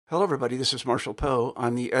Hello, everybody. This is Marshall Poe.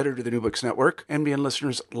 I'm the editor of the New Books Network. NBN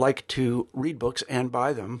listeners like to read books and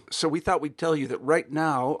buy them. So we thought we'd tell you that right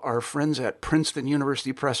now, our friends at Princeton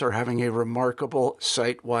University Press are having a remarkable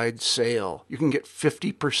site-wide sale. You can get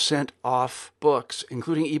 50% off books,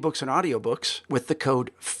 including ebooks and audiobooks, with the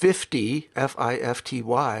code 50,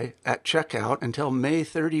 F-I-F-T-Y, at checkout until May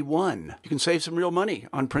 31. You can save some real money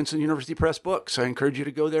on Princeton University Press books. I encourage you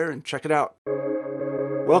to go there and check it out.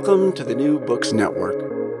 Welcome to the New Books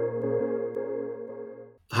Network.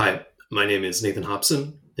 Hi, my name is Nathan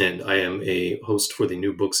Hobson, and I am a host for the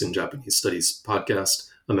New Books in Japanese Studies podcast,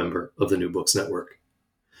 a member of the New Books Network.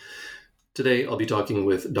 Today, I'll be talking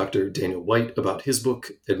with Dr. Daniel White about his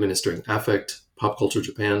book, Administering Affect, Pop Culture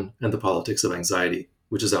Japan and the Politics of Anxiety,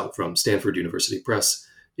 which is out from Stanford University Press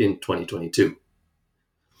in 2022.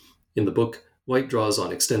 In the book, White draws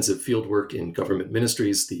on extensive fieldwork in government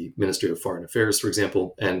ministries, the Ministry of Foreign Affairs, for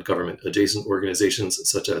example, and government-adjacent organizations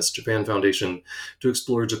such as Japan Foundation to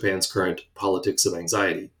explore Japan's current politics of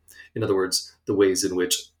anxiety. In other words, the ways in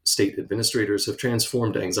which state administrators have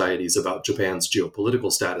transformed anxieties about Japan's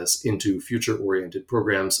geopolitical status into future-oriented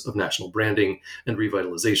programs of national branding and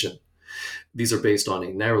revitalization. These are based on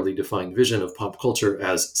a narrowly defined vision of pop culture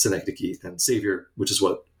as synecdoche and savior, which is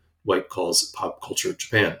what White calls pop culture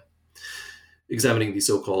Japan. Examining the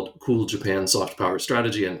so-called Cool Japan soft power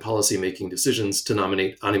strategy and policy-making decisions to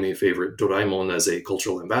nominate anime favorite Doraemon as a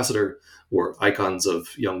cultural ambassador, or icons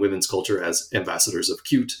of young women's culture as ambassadors of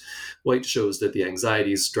cute, White shows that the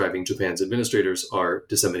anxieties driving Japan's administrators are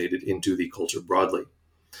disseminated into the culture broadly.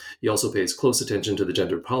 He also pays close attention to the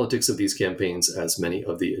gender politics of these campaigns, as many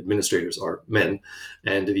of the administrators are men,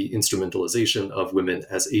 and the instrumentalization of women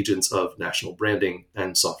as agents of national branding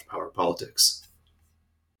and soft power politics.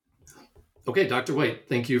 Okay, Dr. White,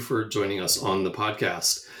 thank you for joining us on the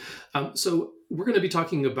podcast. So we're going to be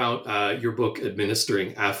talking about your book,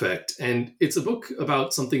 Administering Affect, and it's a book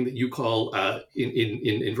about something that you call,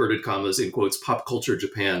 in inverted commas, in quotes, pop culture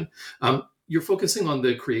Japan. You're focusing on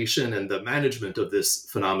the creation and the management of this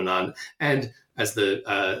phenomenon, and as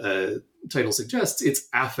the title suggests, its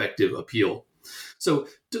affective appeal. So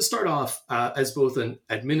to start off, as both an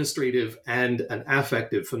administrative and an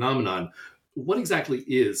affective phenomenon, what exactly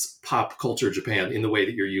is pop culture Japan in the way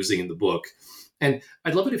that you're using in the book? And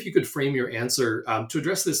I'd love it if you could frame your answer to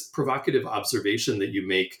address this provocative observation that you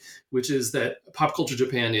make, which is that pop culture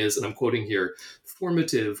Japan is, and I'm quoting here,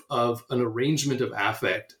 formative of an arrangement of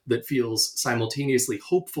affect that feels simultaneously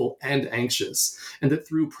hopeful and anxious, and that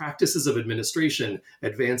through practices of administration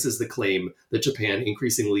advances the claim that Japan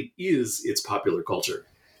increasingly is its popular culture.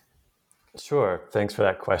 Sure. Thanks for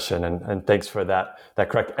that question. And thanks for that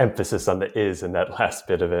correct emphasis on the is in that last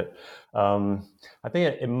bit of it. I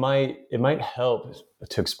think it might help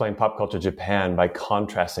to explain pop culture Japan by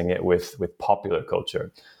contrasting it with popular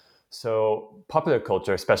culture. So popular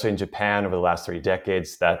culture, especially in Japan over the last 3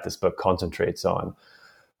 decades that this book concentrates on,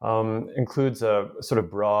 includes a sort of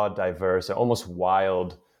broad, diverse, and almost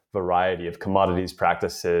wild variety of commodities,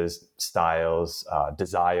 practices, styles,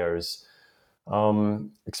 desires,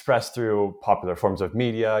 expressed through popular forms of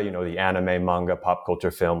media, the anime, manga, pop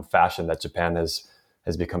culture, film, fashion that Japan has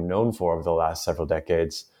become known for over the last several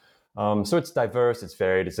decades. So it's diverse, it's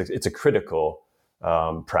varied, it's a critical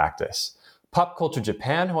practice. Pop culture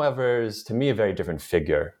Japan, however, is to me a very different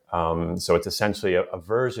figure. So it's essentially a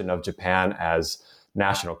version of Japan as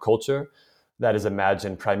national culture that is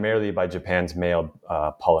imagined primarily by Japan's male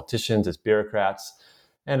politicians as bureaucrats,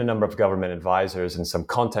 and a number of government advisors and some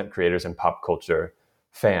content creators and pop culture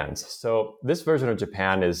fans. So this version of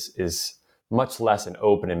Japan is much less an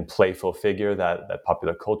open and playful figure that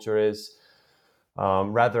popular culture is.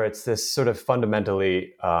 Rather, it's this sort of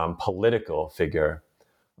fundamentally political figure,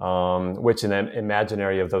 which in the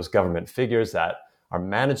imaginary of those government figures that are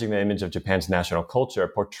managing the image of Japan's national culture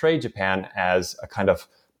portray Japan as a kind of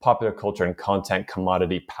popular culture and content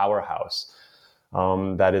commodity powerhouse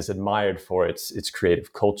that is admired for its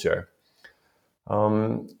creative culture.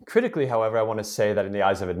 Critically, however, I want to say that in the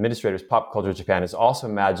eyes of administrators, pop culture Japan is also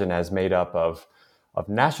imagined as made up of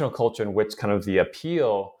national culture in which kind of the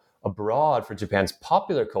appeal abroad for Japan's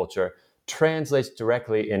popular culture translates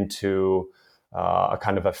directly into a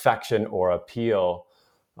kind of affection or appeal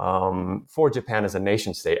for Japan as a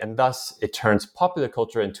nation state. And thus, it turns popular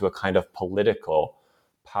culture into a kind of political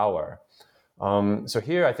power. So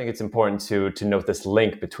here, I think it's important to note this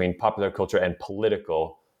link between popular culture and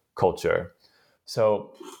political culture.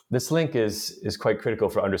 So this link is quite critical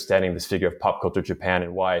for understanding this figure of pop culture Japan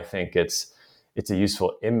and why I think it's a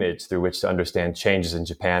useful image through which to understand changes in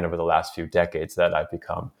Japan over the last few decades that I've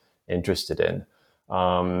become interested in.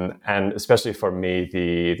 And especially for me,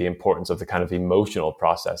 the importance of the kind of emotional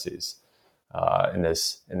processes in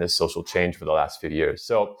this social change for the last few years.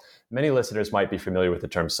 So many listeners might be familiar with the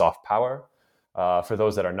term soft power. For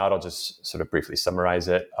those that are not, I'll just sort of briefly summarize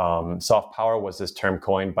it. Soft power was this term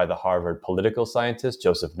coined by the Harvard political scientist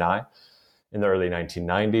Joseph Nye in the early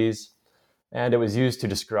 1990s. And it was used to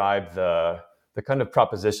describe the kind of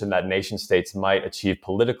proposition that nation states might achieve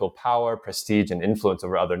political power, prestige, and influence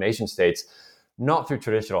over other nation states, not through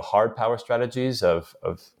traditional hard power strategies of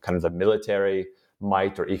kind of the military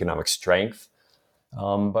might or economic strength,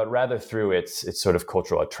 but rather through its sort of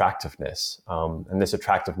cultural attractiveness. And this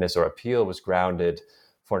attractiveness or appeal was grounded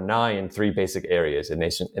for Nye in three basic areas: in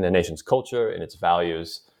a nation's culture, in its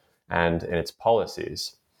values, and in its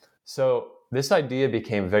policies. So this idea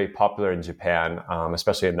became very popular in Japan,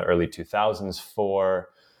 especially in the early 2000s, for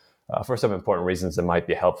some important reasons that might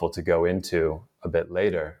be helpful to go into a bit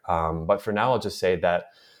later. But for now, I'll just say that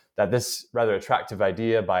this rather attractive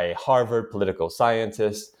idea by a Harvard political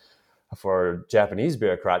scientist for Japanese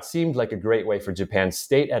bureaucrats seemed like a great way for Japan's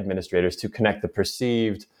state administrators to connect the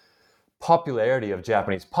perceived popularity of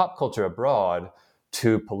Japanese pop culture abroad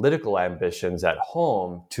to political ambitions at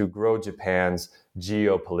home to grow Japan's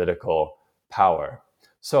geopolitical power.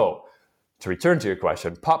 So, to return to your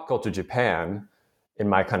question, Pop Culture Japan, in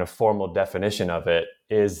my kind of formal definition of it,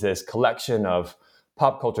 is this collection of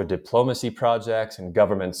pop culture diplomacy projects and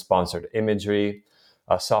government-sponsored imagery,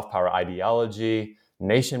 soft power ideology,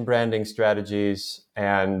 nation branding strategies,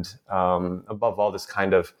 and above all, this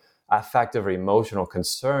kind of affective or emotional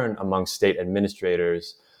concern among state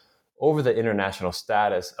administrators over the international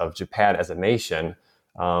status of Japan as a nation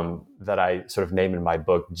that I sort of name in my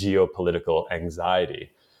book Geopolitical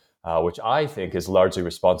Anxiety, which I think is largely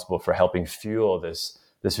responsible for helping fuel this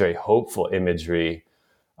very hopeful imagery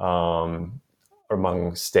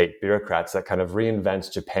among state bureaucrats that kind of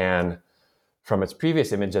reinvents Japan from its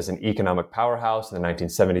previous image as an economic powerhouse in the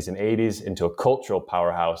 1970s and 80s into a cultural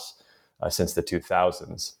powerhouse since the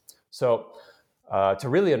 2000s. So to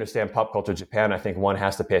really understand Pop Culture Japan, I think one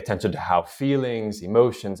has to pay attention to how feelings,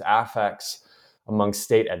 emotions, affects among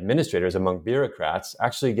state administrators, among bureaucrats,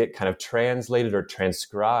 actually get kind of translated or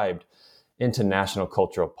transcribed into national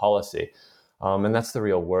cultural policy. And that's the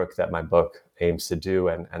real work that my book aims to do,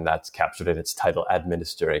 and that's captured in its title,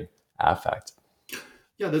 Administering Affect.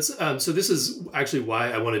 Yeah, that's so this is actually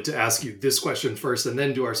why I wanted to ask you this question first and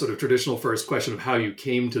then do our sort of traditional first question of how you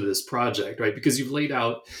came to this project, right? Because you've laid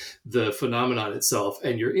out the phenomenon itself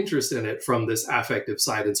and your interest in it from this affective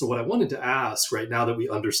side. And so what I wanted to ask right now that we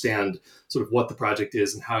understand sort of what the project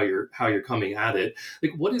is and how you're coming at it,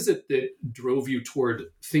 like what is it that drove you toward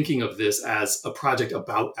thinking of this as a project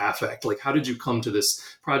about affect? Like how did you come to this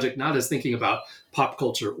project not as thinking about pop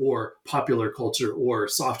culture or popular culture or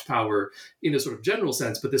soft power in a sort of general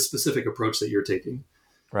sense, but this specific approach that you're taking?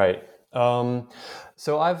 Right.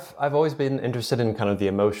 So I've always been interested in kind of the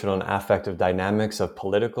emotional and affective dynamics of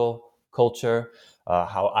political culture,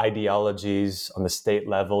 how ideologies on the state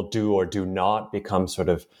level do or do not become sort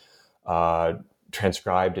of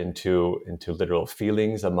transcribed into literal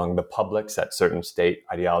feelings among the publics that certain state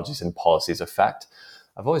ideologies and policies affect.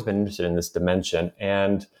 I've always been interested in this dimension,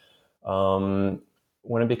 and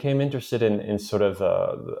when I became interested in sort of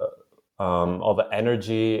all the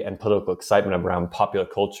energy and political excitement around popular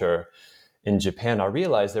culture in Japan, I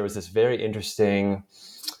realized there was this very interesting,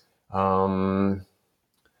 let's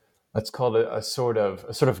call it a sort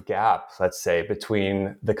of gap, let's say,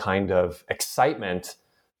 between the kind of excitement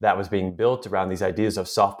that was being built around these ideas of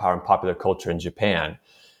soft power and popular culture in Japan,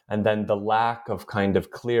 and then the lack of kind of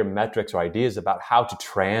clear metrics or ideas about how to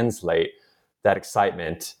translate that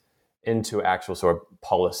excitement into actual sort of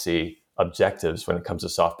policy objectives when it comes to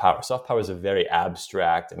soft power. Soft power is a very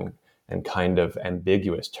abstract and kind of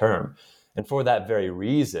ambiguous term. And for that very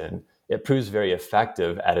reason, it proves very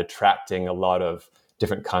effective at attracting a lot of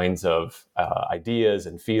different kinds of ideas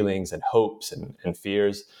and feelings and hopes and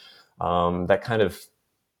fears that kind of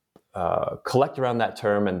collect around that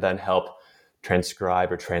term and then help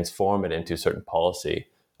transcribe or transform it into certain policy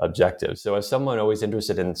objectives. So as someone always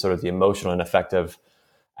interested in sort of the emotional and affective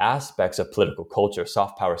aspects of political culture,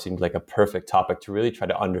 soft power seemed like a perfect topic to really try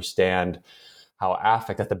to understand how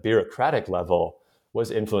affect at the bureaucratic level was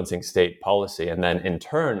influencing state policy and then in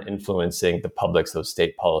turn influencing the publics those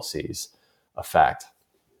state policies affect.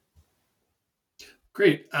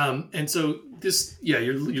 Great. And so this,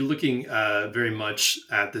 you're looking very much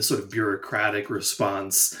at this sort of bureaucratic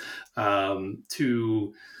response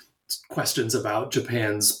to questions about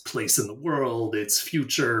Japan's place in the world, its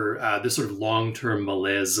future, this sort of long-term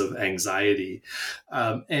malaise of anxiety.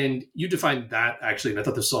 And you defined that actually, and I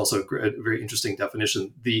thought this was also a very interesting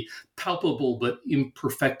definition, the palpable but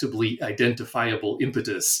imperfectibly identifiable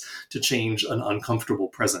impetus to change an uncomfortable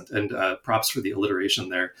present. And props for the alliteration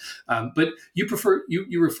there. But you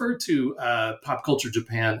refer to pop culture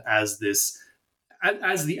Japan as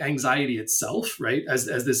the anxiety itself, right? As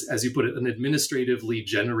this, as you put it, an administratively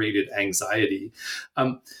generated anxiety.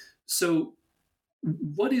 So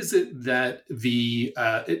what is it that the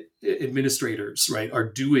administrators, right, are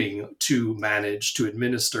doing to manage to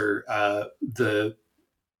administer the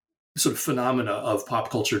sort of phenomena of pop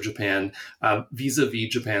culture Japan vis-a-vis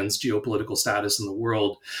Japan's geopolitical status in the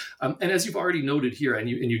world? And as you've already noted here, and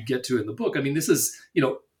you get to in the book, I mean, this is,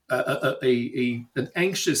 an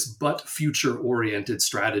anxious but future-oriented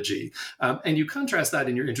strategy. And you contrast that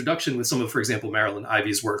in your introduction with some of, for example, Marilyn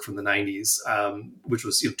Ivey's work from the 90s, which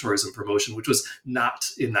was tourism promotion, which was not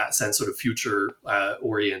in that sense sort of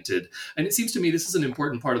future-oriented. And it seems to me this is an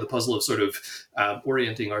important part of the puzzle of sort of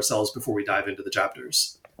orienting ourselves before we dive into the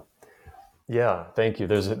chapters. Yeah, thank you.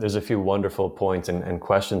 There's a few wonderful points and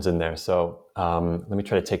questions in there. So let me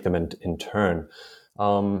try to take them in turn.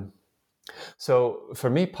 So for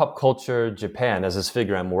me, pop culture Japan, as this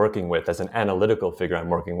figure I'm working with, as an analytical figure I'm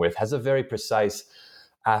working with, has a very precise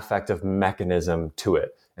affective mechanism to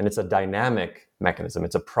it. And it's a dynamic mechanism.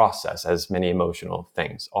 It's a process, as many emotional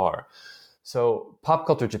things are. So pop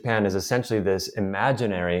culture Japan is essentially this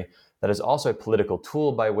imaginary that is also a political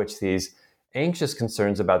tool by which these anxious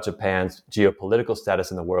concerns about Japan's geopolitical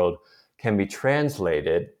status in the world can be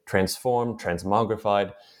translated, transformed,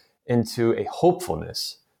 transmogrified into a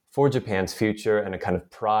hopefulness for Japan's future and a kind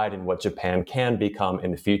of pride in what Japan can become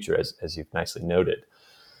in the future, as you've nicely noted.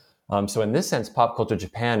 So in this sense, pop culture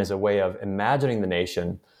Japan is a way of imagining the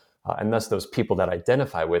nation, and thus those people that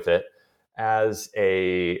identify with it, as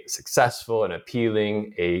a successful and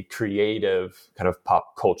appealing, a creative kind of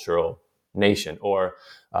pop cultural nation, or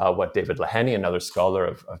what David Leheny, another scholar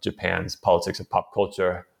of Japan's politics of pop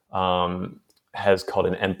culture, has called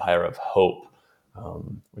an empire of hope,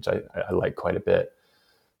 which I like quite a bit.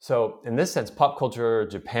 So in this sense, pop culture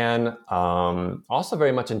Japan also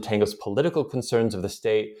very much entangles political concerns of the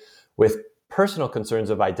state with personal concerns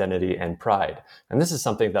of identity and pride. And this is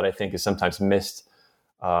something that I think is sometimes missed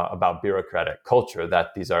about bureaucratic culture,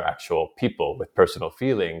 that these are actual people with personal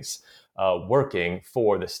feelings working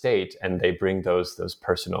for the state, and they bring those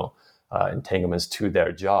personal entanglements to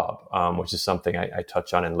their job, which is something I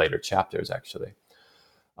touch on in later chapters, actually.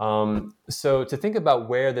 So to think about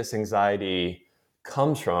where this anxiety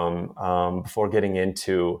comes from before getting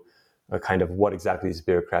into a kind of what exactly these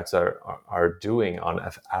bureaucrats are doing on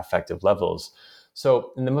affective levels.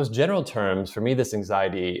 So in the most general terms, for me, this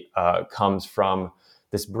anxiety comes from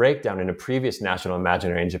this breakdown in a previous national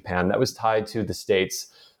imaginary in Japan that was tied to the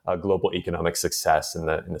state's global economic success in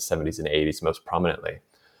the 70s and 80s most prominently.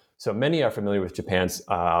 So many are familiar with Japan's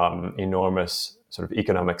enormous sort of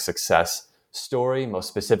economic success story, most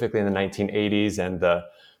specifically in the 1980s, and the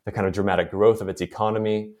kind of dramatic growth of its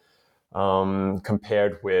economy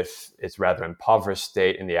compared with its rather impoverished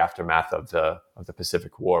state in the aftermath of the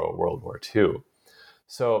Pacific War or World War II.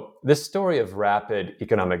 So this story of rapid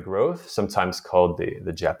economic growth, sometimes called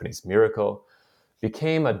the Japanese miracle,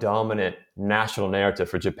 became a dominant national narrative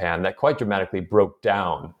for Japan that quite dramatically broke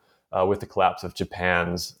down with the collapse of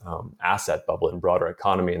Japan's asset bubble and broader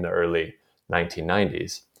economy in the early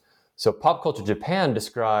 1990s. So Pop Culture Japan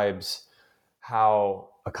describes how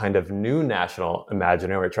a kind of new national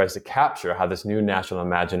imaginary tries to capture how this new national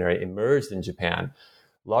imaginary emerged in Japan,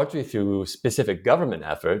 largely through specific government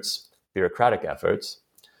efforts, bureaucratic efforts,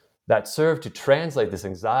 that serve to translate this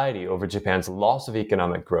anxiety over Japan's loss of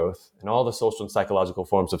economic growth and all the social and psychological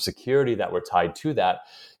forms of security that were tied to that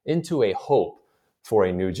into a hope for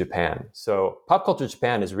a new Japan. So Pop Culture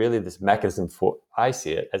Japan is really this mechanism for, I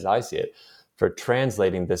see it, for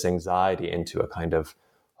translating this anxiety into a kind of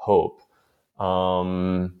hope.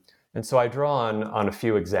 And so I draw on a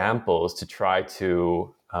few examples to try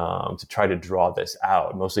to draw this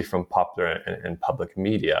out, mostly from popular and public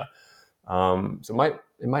media. So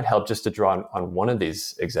it might help just to draw on one of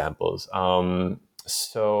these examples.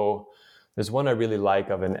 So there's one I really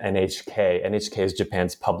like of an NHK. NHK is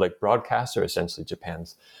Japan's public broadcaster, essentially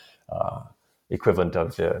Japan's equivalent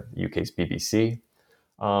of the UK's BBC.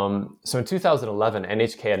 So in 2011,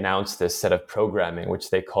 NHK announced this set of programming,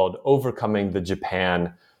 which they called Overcoming the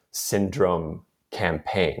Japan Syndrome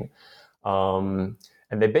campaign. And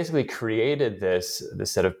they basically created this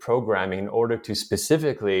set of programming in order to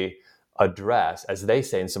specifically address, as they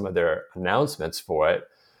say in some of their announcements for it,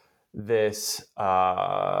 this,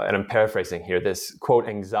 and I'm paraphrasing here, this quote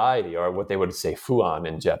anxiety, or what they would say fuan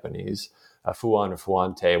in Japanese, fuan or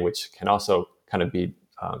fuante, which can also kind of be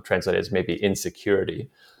translated as maybe insecurity.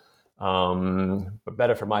 But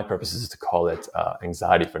better for my purposes is to call it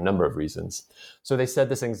anxiety for a number of reasons. So they said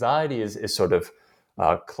this anxiety is sort of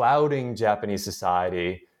clouding Japanese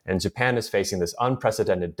society, and Japan is facing this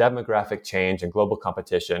unprecedented demographic change and global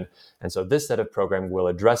competition. And so this set of program will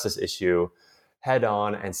address this issue head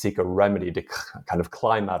on and seek a remedy to kind of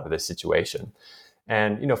climb out of this situation.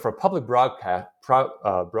 And, for a public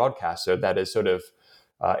broadcaster, that is sort of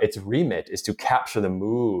its remit is to capture the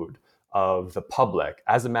mood of the public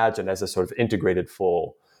as imagined as a sort of integrated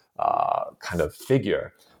full kind of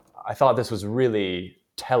figure. I thought this was really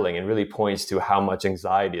telling and really points to how much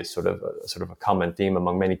anxiety is sort of a common theme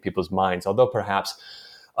among many people's minds, although perhaps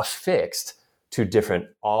affixed to different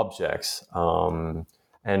objects and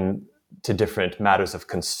to different matters of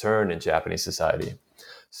concern in Japanese society.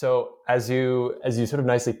 So as you sort of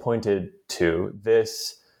nicely pointed to,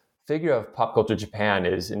 this figure of pop culture Japan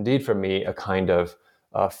is indeed for me a kind of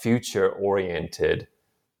future-oriented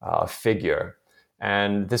figure.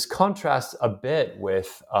 And this contrasts a bit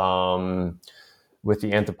with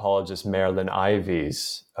the anthropologist Marilyn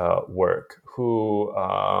Ivey's work, who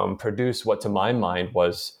produced what to my mind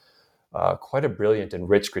was quite a brilliant and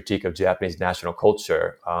rich critique of Japanese national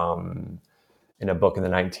culture in a book in the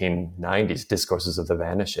 1990s, Discourses of the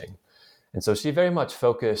Vanishing. And so she very much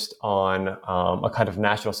focused on a kind of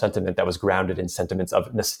national sentiment that was grounded in sentiments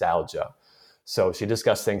of nostalgia. So she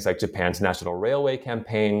discussed things like Japan's national railway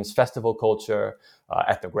campaigns, festival culture,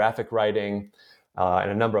 ethnographic writing,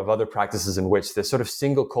 and a number of other practices in which this sort of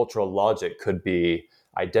single cultural logic could be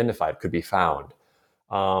identified, could be found.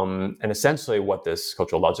 And essentially what this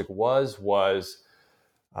cultural logic was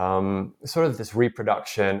sort of this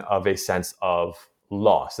reproduction of a sense of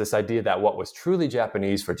loss, this idea that what was truly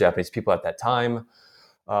Japanese for Japanese people at that time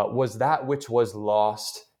was that which was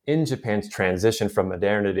lost in Japan's transition from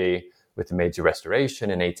modernity with the Meiji Restoration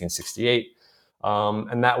in 1868,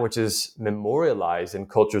 and that which is memorialized in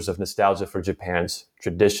cultures of nostalgia for Japan's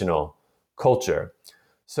traditional culture.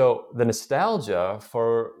 So the nostalgia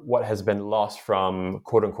for what has been lost from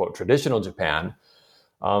quote-unquote traditional Japan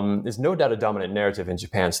is no doubt a dominant narrative in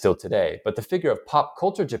Japan still today. But the figure of pop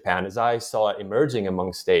culture Japan, as I saw it emerging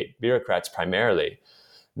among state bureaucrats primarily,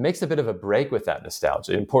 makes a bit of a break with that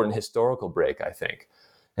nostalgia, an important historical break, I think,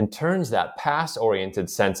 and turns that past-oriented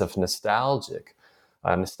sense of nostalgia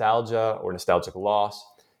or nostalgic loss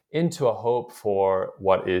into a hope for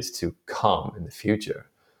what is to come in the future.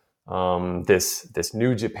 This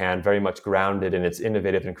new Japan very much grounded in its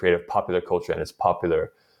innovative and creative popular culture and its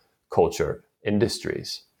popular culture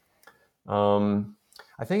industries.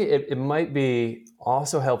 I think it might be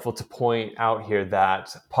also helpful to point out here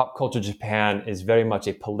that pop culture Japan is very much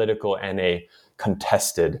a political and a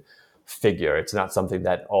contested figure. It's not something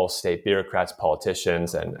that all state bureaucrats,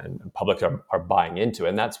 politicians, and public are buying into.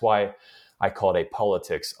 And that's why I call it a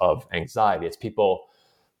politics of anxiety. It's people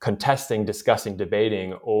contesting, discussing,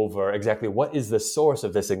 debating over exactly what is the source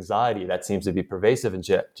of this anxiety that seems to be pervasive in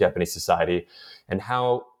Japanese society, and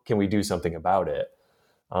how can we do something about it?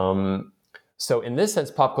 So in this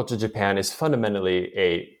sense, pop culture Japan is fundamentally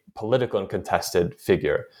a political and contested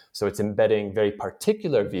figure. So it's embedding very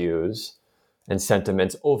particular views and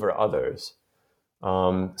sentiments over others.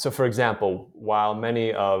 So for example, while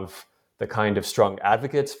many of the kind of strong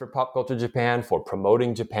advocates for pop culture Japan, for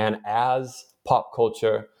promoting Japan as pop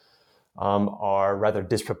culture, are rather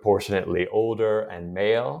disproportionately older and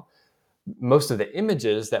male, most of the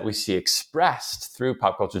images that we see expressed through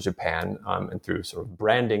pop culture Japan and through sort of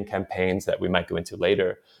branding campaigns that we might go into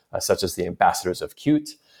later, such as the Ambassadors of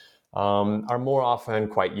Cute, are more often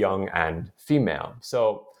quite young and female.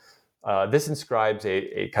 So this inscribes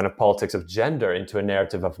a kind of politics of gender into a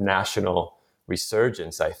narrative of national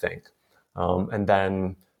resurgence, I think. And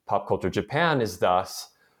then pop culture Japan is thus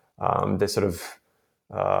this sort of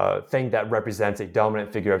thing that represents a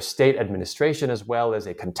dominant figure of state administration as well as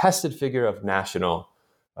a contested figure of national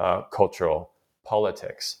cultural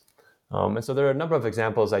politics. And so there are a number of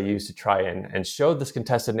examples I use to try and show this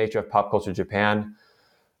contested nature of pop culture Japan.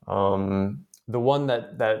 The one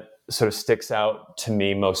that sort of sticks out to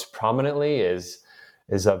me most prominently is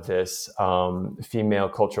of this female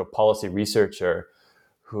cultural policy researcher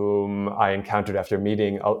whom I encountered after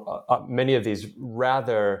meeting many of these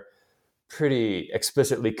rather pretty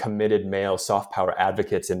explicitly committed male soft power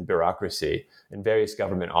advocates in bureaucracy in various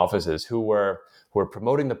government offices who were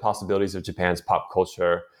promoting the possibilities of Japan's pop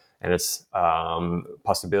culture and its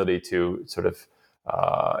possibility to sort of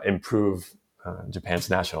improve Japan's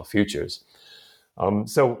national futures.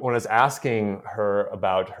 So when I was asking her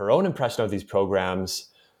about her own impression of these programs,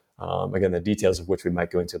 again, the details of which we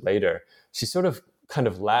might go into later, she sort of kind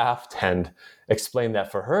of laughed and explained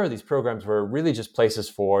that for her, these programs were really just places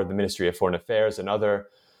for the Ministry of Foreign Affairs and other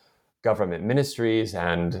government ministries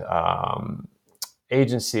and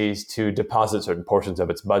agencies to deposit certain portions of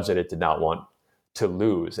its budget it did not want to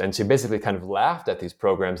lose. And she basically kind of laughed at these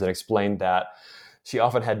programs and explained that she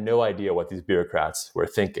often had no idea what these bureaucrats were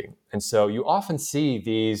thinking. And so you often see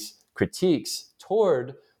these critiques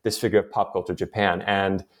toward this figure of pop culture Japan.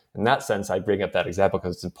 And in that sense, I bring up that example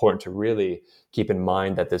because it's important to really keep in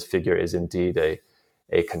mind that this figure is indeed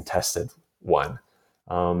a contested one.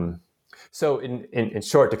 So in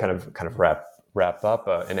short, to kind of wrap up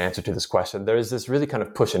an answer to this question, there is this really kind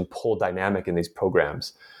of push and pull dynamic in these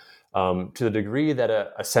programs. To the degree that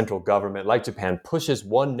a central government like Japan pushes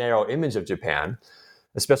one narrow image of Japan,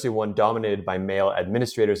 especially one dominated by male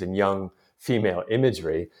administrators and young female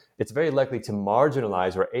imagery, it's very likely to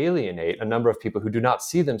marginalize or alienate a number of people who do not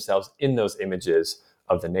see themselves in those images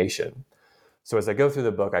of the nation. So as I go through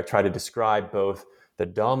the book, I try to describe both the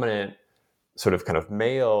dominant sort of kind of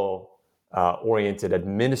male-oriented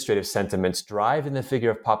administrative sentiments driving the figure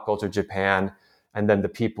of pop culture Japan, and then the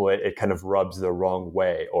people it kind of rubs the wrong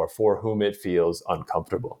way or for whom it feels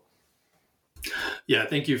uncomfortable. Yeah,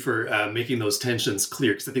 thank you for making those tensions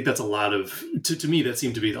clear, because I think that's a lot of, to me, that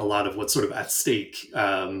seemed to be a lot of what's sort of at stake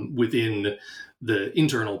within the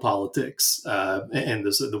internal politics and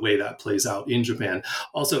the way that plays out in Japan.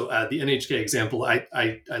 Also, the NHK example,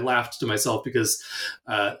 I laughed to myself because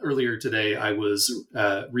earlier today I was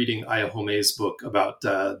reading Aya Home's book about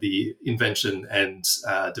the invention and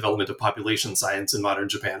development of population science in modern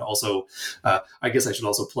Japan. Also, I guess I should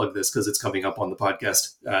also plug this because it's coming up on the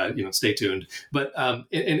podcast. Stay tuned. But and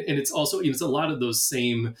it's also, it's a lot of those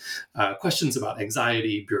same questions about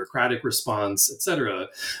anxiety, bureaucratic response, etc.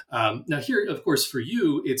 Now here, of course, for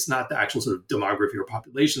you, it's not the actual sort of demography or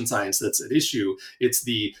population science that's at issue. It's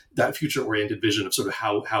that future-oriented vision of sort of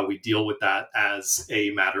how we deal with that as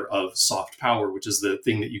a matter of soft power, which is the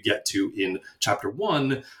thing that you get to in chapter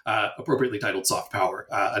 1, appropriately titled Soft Power,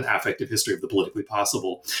 an affective history of the politically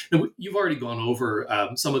possible. And you've already gone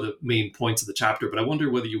over some of the main points of the chapter, but I wonder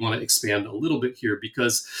whether you want to expand a little bit here,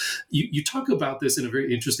 because you talk about this in a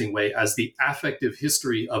very interesting way as the affective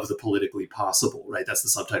history of the politically possible, right? That's the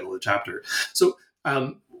subtitle of the chapter. So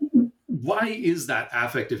why is that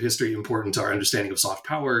affective history important to our understanding of soft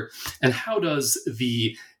power? And how does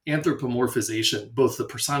the anthropomorphization, both the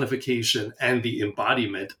personification and the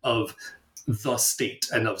embodiment of the state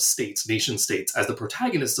and of states, nation states, as the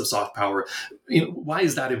protagonists of soft power, why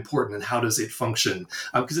is that important and how does it function?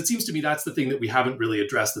 Because it seems to me that's the thing that we haven't really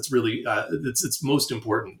addressed that's really, it's most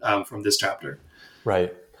important from this chapter.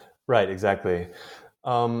 Right, exactly.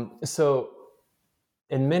 So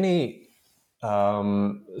in many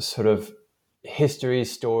sort of history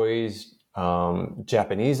stories,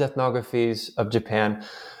 Japanese ethnographies of Japan,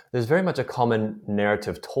 there's very much a common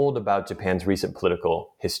narrative told about Japan's recent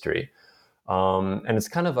political history. And it's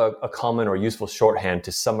kind of a common or useful shorthand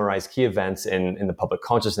to summarize key events in the public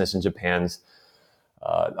consciousness in Japan's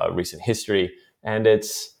recent history. And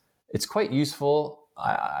it's quite useful,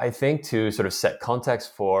 I think, to sort of set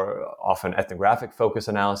context for often ethnographic focus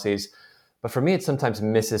analyses. But for me, it sometimes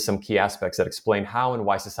misses some key aspects that explain how and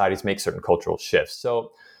why societies make certain cultural shifts.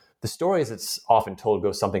 So the story, as it's often told,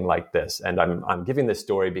 goes something like this. And I'm giving this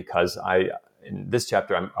story because in this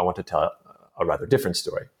chapter, I want to tell a rather different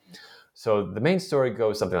story. So the main story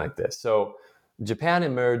goes something like this. So Japan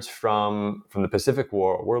emerged from the Pacific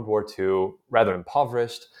War, World War II, rather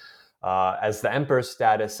impoverished, as the emperor's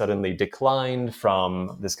status suddenly declined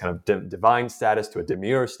from this kind of divine status to a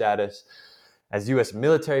demure status, as U.S.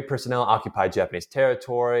 military personnel occupied Japanese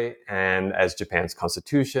territory, and as Japan's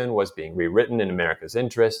constitution was being rewritten in America's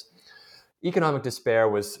interest. Economic despair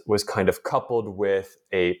was kind of coupled with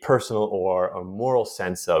a personal or a moral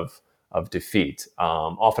sense of defeat,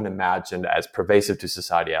 often imagined as pervasive to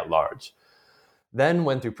society at large. Then,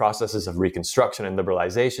 when through processes of reconstruction and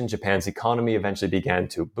liberalization, Japan's economy eventually began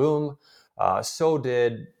to boom, so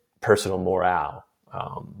did personal morale,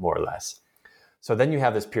 more or less. So then you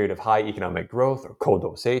have this period of high economic growth, or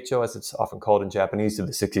Kodo Seicho, as it's often called in Japanese, through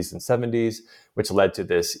the 60s and 70s, which led to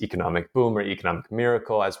this economic boom or economic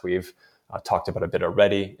miracle, as we've talked about a bit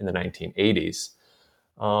already in the 1980s.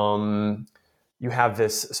 You have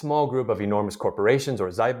this small group of enormous corporations, or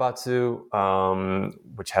zaibatsu,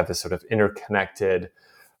 which have this sort of interconnected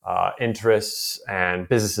interests and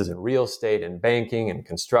businesses in real estate and banking and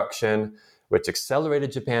construction, which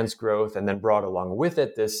accelerated Japan's growth and then brought along with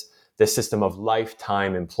it this system of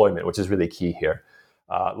lifetime employment, which is really key here.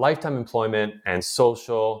 lifetime employment and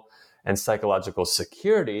social and psychological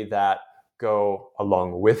security that go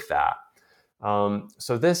along with that.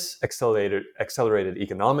 So this accelerated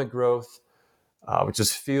economic growth, which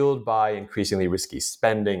is fueled by increasingly risky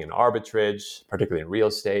spending and arbitrage, particularly in real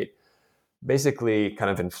estate, basically kind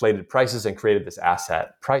of inflated prices and created this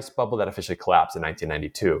asset price bubble that officially collapsed in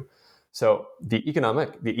 1992. So the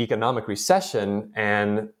economic recession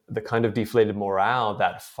and the kind of deflated morale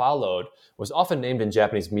that followed was often named in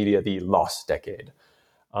Japanese media the lost decade.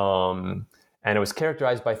 And it was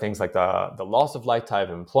characterized by things like the loss of lifetime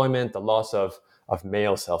employment, the loss of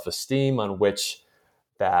male self-esteem on which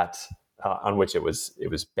it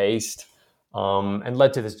was based, and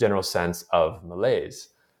led to this general sense of malaise.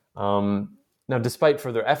 Now, despite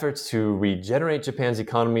further efforts to regenerate Japan's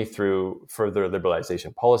economy through further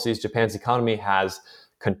liberalization policies, Japan's economy has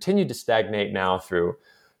continued to stagnate now through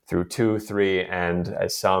 2, 3, and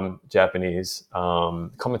as some Japanese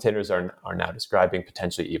commentators are now describing,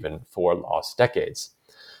 potentially even 4 lost decades.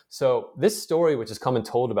 So this story, which is come and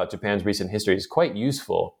told about Japan's recent history, is quite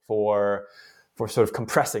useful for sort of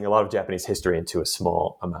compressing a lot of Japanese history into a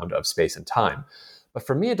small amount of space and time. But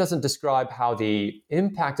for me, it doesn't describe how the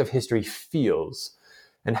impact of history feels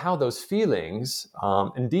and how those feelings,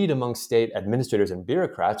 indeed among state administrators and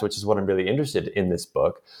bureaucrats, which is what I'm really interested in this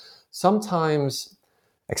book, sometimes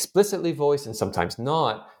explicitly voiced and sometimes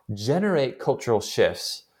not, generate cultural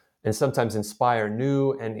shifts and sometimes inspire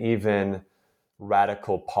new and even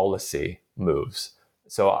radical policy moves.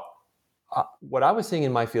 So what I was seeing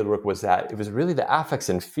in my fieldwork was that it was really the affects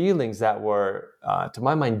and feelings that were, to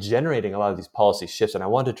my mind, generating a lot of these policy shifts, and I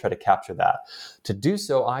wanted to try to capture that. To do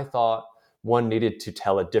so, I thought one needed to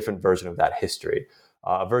tell a different version of that history,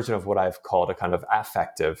 a version of what I've called a kind of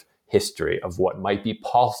affective history of what might be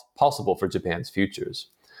possible for Japan's futures.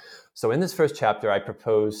 So in this first chapter, I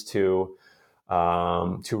propose to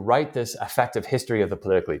write this affective history of the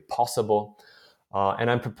politically possible. And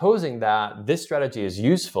I'm proposing that this strategy is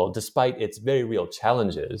useful despite its very real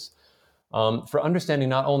challenges for understanding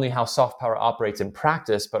not only how soft power operates in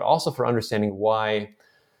practice, but also for understanding why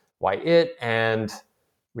it and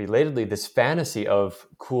relatedly this fantasy of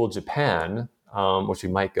cool Japan, which we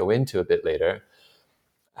might go into a bit later,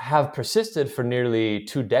 have persisted for nearly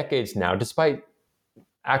 2 decades now, despite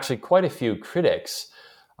actually quite a few critics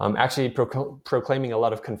actually proclaiming a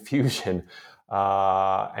lot of confusion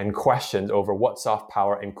and questions over what soft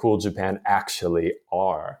power and cool Japan actually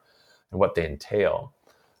are and what they entail.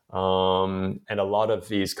 And a lot of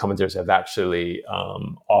these commentators have actually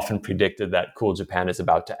often predicted that cool Japan is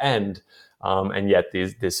about to end. And yet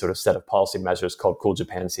this sort of set of policy measures called cool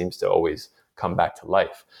Japan seems to always come back to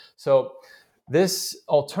life. So this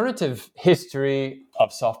alternative history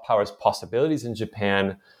of soft power's possibilities in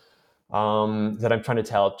Japan that I'm trying to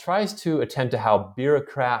tell tries to attend to how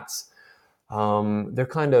bureaucrats, they're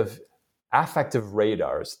kind of affective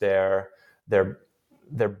radars. Their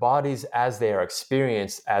bodies as they are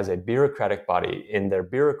experienced as a bureaucratic body in their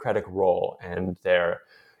bureaucratic role, and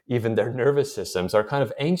even their nervous systems are kind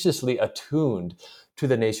of anxiously attuned to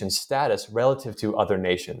the nation's status relative to other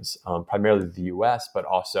nations, primarily the US, but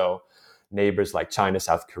also neighbors like China,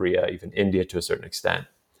 South Korea, even India to a certain extent.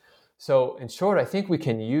 So in short, I think we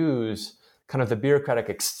can use kind of the bureaucratic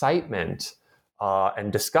excitement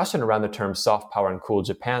and discussion around the term soft power and cool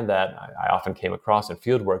Japan that I often came across in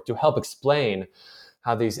fieldwork to help explain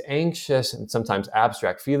how these anxious and sometimes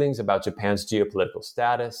abstract feelings about Japan's geopolitical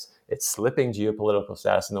status, its slipping geopolitical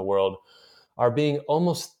status in the world, are being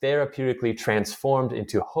almost therapeutically transformed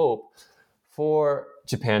into hope for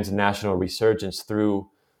Japan's national resurgence through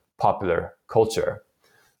popular culture.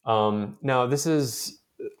 Now, this is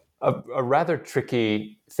a rather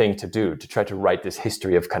tricky thing to do, to try to write this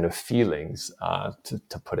history of kind of feelings,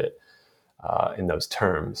 to put it in those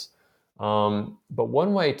terms. But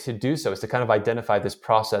one way to do so is to kind of identify this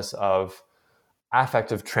process of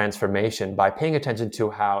affective transformation by paying attention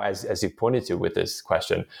to how, as you pointed to with this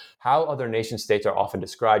question, how other nation states are often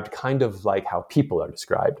described kind of like how people are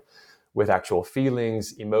described, with actual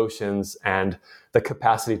feelings, emotions, and the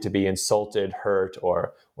capacity to be insulted, hurt,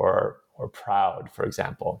 or proud, for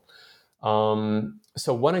example.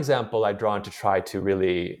 So one example I draw on to try to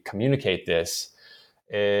really communicate this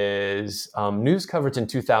is news coverage in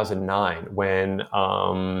 2009 when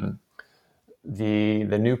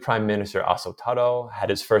the new Prime Minister Aso Taro had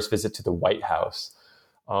his first visit to the White House.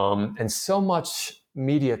 And so much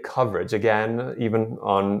media coverage, again, even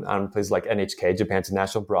on places like NHK, Japan's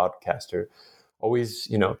national broadcaster, always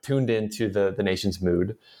tuned into the nation's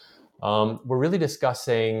mood. We're really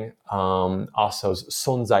discussing Aso's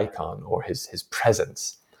sonzaikan, or his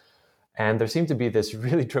presence. And there seemed to be this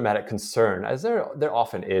really dramatic concern, as there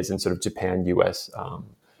often is in sort of Japan-US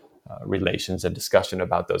relations and discussion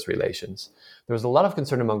about those relations. There was a lot of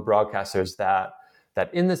concern among broadcasters that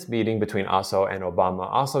in this meeting between Aso and Obama,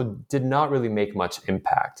 Aso did not really make much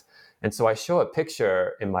impact. And so I show a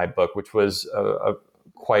picture in my book, which was a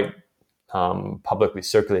quite publicly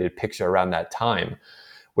circulated picture around that time,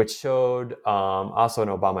 which showed Aso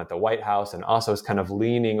and Obama at the White House, and Aso is kind of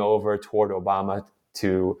leaning over toward Obama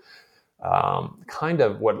to kind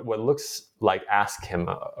of what looks like ask him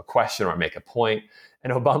a question or make a point.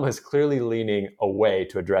 And Obama is clearly leaning away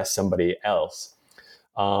to address somebody else.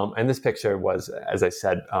 And this picture was, as I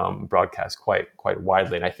said, broadcast quite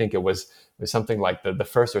widely. And I think it was something like the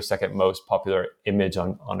first or second most popular image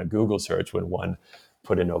on a Google search when one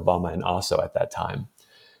put in Obama and Aso at that time.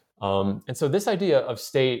 And so this idea of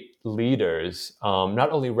state leaders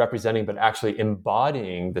not only representing but actually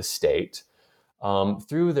embodying the state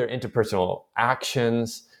through their interpersonal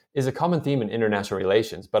actions is a common theme in international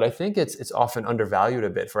relations. But I think it's often undervalued a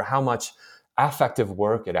bit for how much affective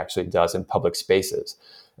work it actually does in public spaces,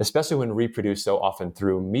 especially when reproduced so often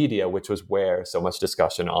through media, which was where so much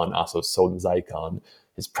discussion on Aso's Sonzaikan,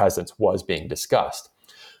 his presence, was being discussed.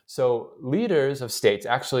 So leaders of states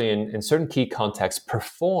actually in certain key contexts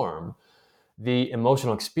perform the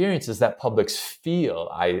emotional experiences that publics feel,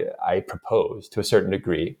 I propose, to a certain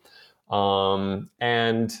degree. To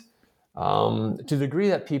the degree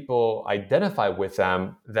that people identify with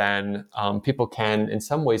them, then people can in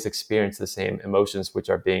some ways experience the same emotions which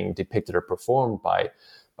are being depicted or performed by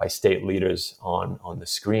state leaders on the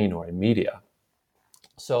screen or in media.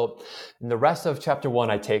 So in the rest of chapter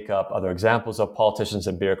 1, I take up other examples of politicians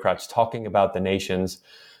and bureaucrats talking about the nations,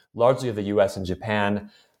 largely of the US and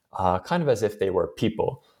Japan, kind of as if they were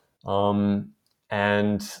people. And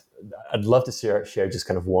I'd love to share just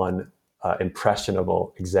kind of one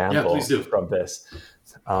impressionable example from this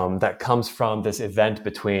that comes from this event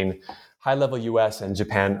between high-level US and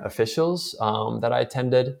Japan officials that I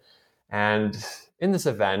attended. And in this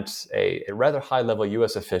event, a rather high-level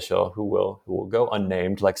US official who will go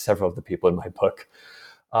unnamed, like several of the people in my book,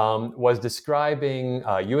 was describing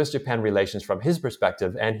US-Japan relations from his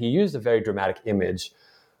perspective, and he used a very dramatic image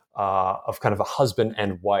of kind of a husband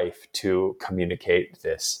and wife to communicate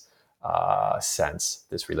this sense,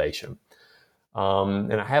 this relation.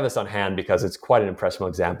 And I have this on hand because it's quite an impressionable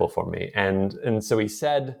example for me. And so he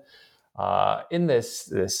said, in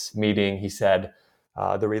this meeting, he said,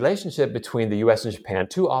 the relationship between the US and Japan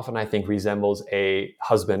too often, I think, resembles a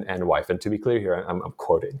husband and wife. And to be clear here, I'm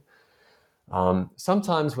quoting.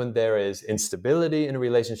 Sometimes when there is instability in a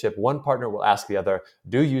relationship, one partner will ask the other,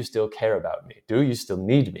 do you still care about me? Do you still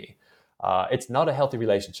need me? It's not a healthy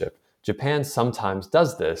relationship. Japan sometimes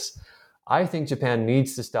does this. I think Japan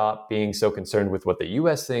needs to stop being so concerned with what the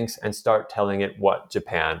US thinks and start telling it what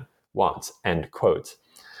Japan wants, end quote.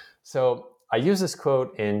 So I use this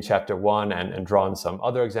quote in chapter 1 and draw on some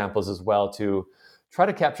other examples as well to try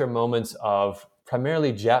to capture moments of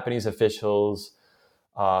primarily Japanese officials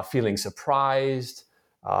feeling surprised,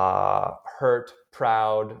 hurt,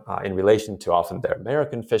 proud in relation to often their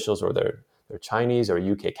American officials or their Chinese or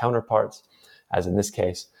UK counterparts, as in this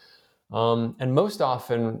case. And most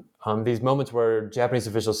often, these moments where Japanese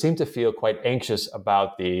officials seem to feel quite anxious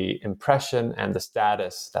about the impression and the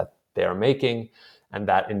status that they are making, and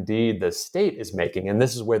that indeed the state is making. And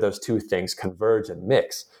this is where those two things converge and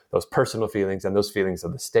mix, those personal feelings and those feelings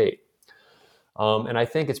of the state. And I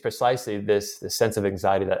think it's precisely this sense of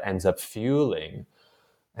anxiety that ends up fueling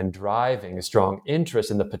and driving a strong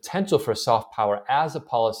interest in the potential for soft power as a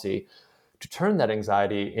policy to turn that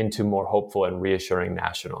anxiety into more hopeful and reassuring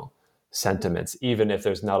national sentiments, even if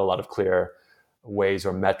there's not a lot of clear ways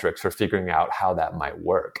or metrics for figuring out how that might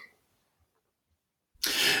work.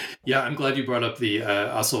 Yeah, I'm glad you brought up the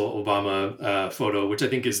Aso Obama photo, which I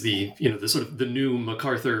think is the sort of the new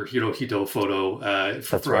MacArthur Hirohito photo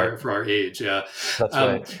for our age. Yeah, that's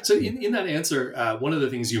right. So in that answer, one of the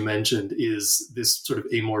things you mentioned is this sort of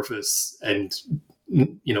amorphous and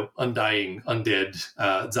undying,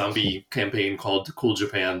 undead zombie campaign called Cool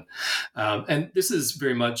Japan. And this is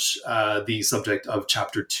very much the subject of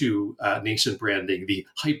chapter 2, nation branding, the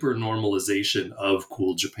hyper-normalization of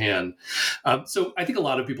Cool Japan. So I think a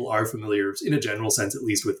lot of people are familiar, in a general sense at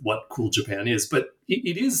least, with what Cool Japan is, but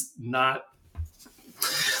it is not...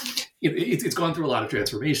 It's gone through a lot of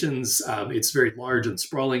transformations. It's very large and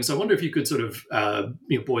sprawling. So I wonder if you could sort of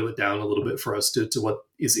boil it down a little bit for us to what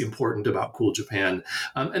is important about Cool Japan,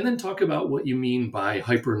 and then talk about what you mean by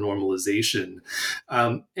hyper-normalization.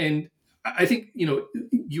 And I think,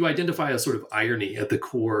 you identify a sort of irony at the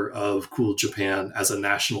core of Cool Japan as a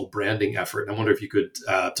national branding effort. I wonder if you could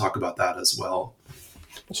talk about that as well.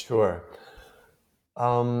 Sure.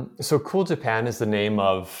 So Cool Japan is the name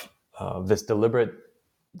of this deliberate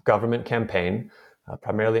government campaign,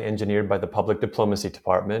 primarily engineered by the Public Diplomacy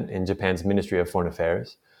Department in Japan's Ministry of Foreign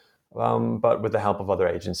Affairs, but with the help of other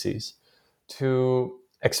agencies, to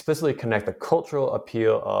explicitly connect the cultural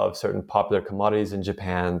appeal of certain popular commodities in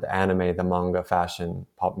Japan, the anime, the manga, fashion,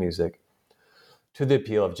 pop music, to the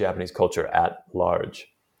appeal of Japanese culture at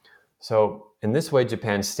large. So in this way,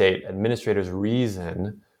 Japan's state administrators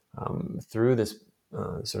reason through this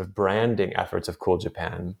sort of branding efforts of Cool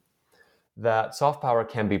Japan that soft power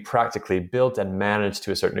can be practically built and managed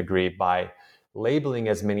to a certain degree by labeling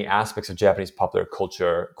as many aspects of Japanese popular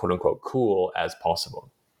culture, quote unquote, cool as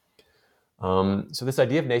possible. So this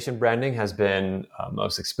idea of nation branding has been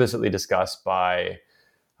most explicitly discussed by,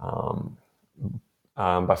 for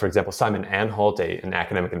example, Simon Anholt, an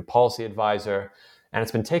academic and policy advisor, and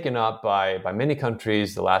it's been taken up by many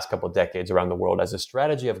countries the last couple of decades around the world as a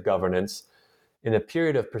strategy of governance in a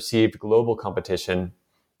period of perceived global competition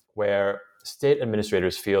where state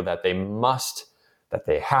administrators feel that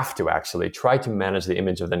they have to actually try to manage the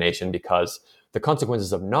image of the nation because the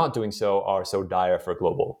consequences of not doing so are so dire for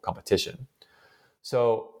global competition.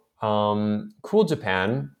 So Cool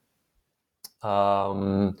Japan,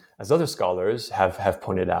 as other scholars have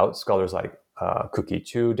pointed out, scholars like Kuki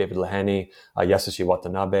Chu, David Lehane, Yasushi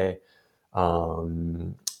Watanabe,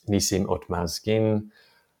 Nissim Otmazgin,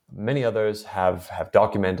 many others have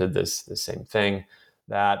documented this same thing,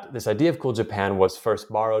 that this idea of Cool Japan was first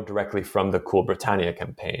borrowed directly from the Cool Britannia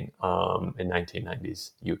campaign in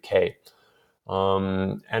 1990s UK,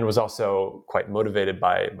 and was also quite motivated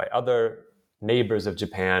by other neighbors of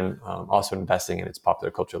Japan also investing in its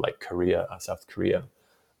popular culture, like Korea, South Korea,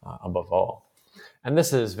 above all. And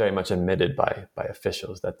this is very much admitted by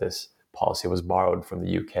officials that this policy was borrowed from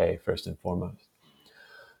the UK first and foremost.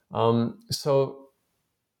 So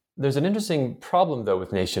there's an interesting problem, though,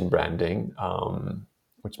 with nation branding,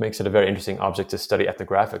 which makes it a very interesting object to study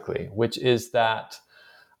ethnographically, which is that,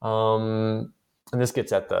 and this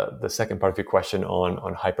gets at the second part of your question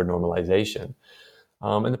on hypernormalization.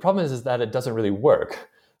 And the problem is that it doesn't really work,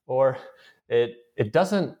 or it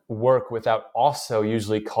doesn't work without also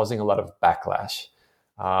usually causing a lot of backlash,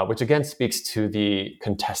 which again speaks to the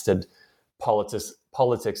contested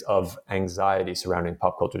politics of anxiety surrounding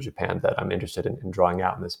pop culture Japan that I'm interested in drawing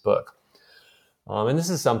out in this book. And this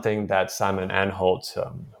is something that Simon Anholt,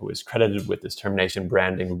 who is credited with this termination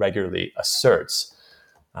branding, regularly asserts.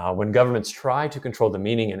 When governments try to control the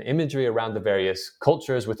meaning and imagery around the various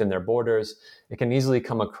cultures within their borders, it can easily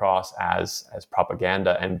come across as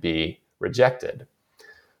propaganda and be rejected.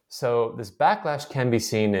 So this backlash can be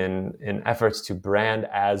seen in efforts to brand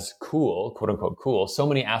as cool, quote unquote cool, so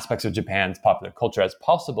many aspects of Japan's popular culture as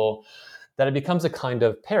possible that it becomes a kind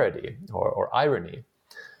of parody or irony.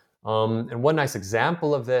 And one nice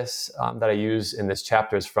example of this that I use in this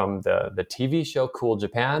chapter is from the TV show Cool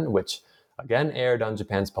Japan, which again aired on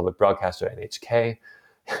Japan's public broadcaster NHK.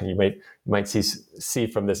 You might see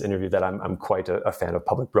from this interview that I'm quite a fan of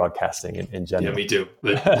public broadcasting in general. Yeah, me too.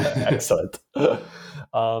 Excellent.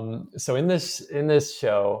 So in this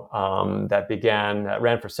show that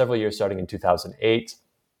ran for several years, starting in 2008.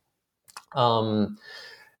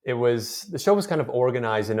 The show was kind of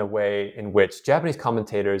organized in a way in which Japanese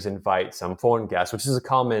commentators invite some foreign guests, which is a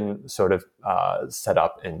common sort of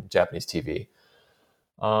setup in Japanese TV.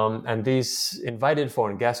 And these invited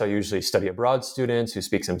foreign guests are usually study abroad students who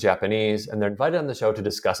speak some Japanese, and they're invited on the show to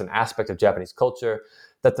discuss an aspect of Japanese culture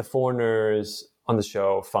that the foreigners on the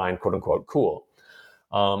show find quote unquote cool.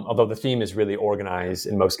 Although the theme is really organized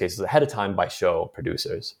in most cases ahead of time by show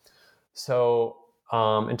producers. So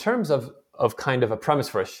in terms of kind of a premise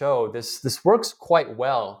for a show, this works quite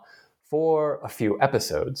well for a few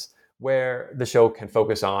episodes where the show can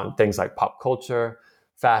focus on things like pop culture,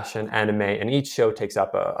 fashion, anime, and each show takes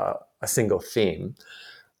up a single theme.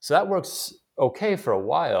 So that works okay for a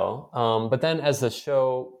while, but then as the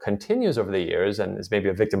show continues over the years and is maybe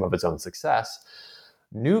a victim of its own success,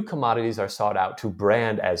 new commodities are sought out to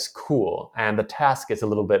brand as cool, and the task gets a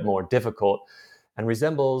little bit more difficult and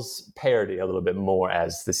resembles parody a little bit more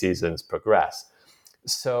as the seasons progress.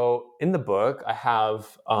 So in the book, I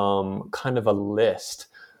have kind of a list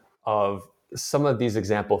of some of these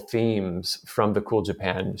example themes from the Cool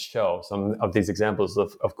Japan show, some of these examples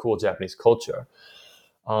of cool Japanese culture.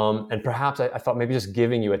 And perhaps I thought maybe just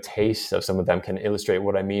giving you a taste of some of them can illustrate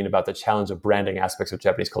what I mean about the challenge of branding aspects of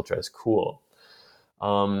Japanese culture as cool.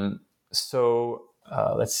 So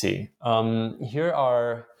let's see. Here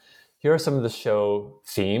are here are some of the show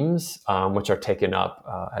themes, which are taken up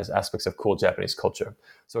as aspects of cool Japanese culture.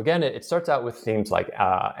 So again, it starts out with themes like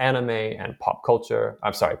anime and pop culture.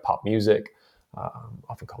 Pop music,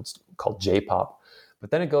 often called J-pop. But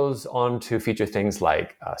then it goes on to feature things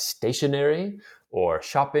like stationery or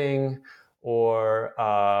shopping or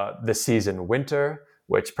the season winter,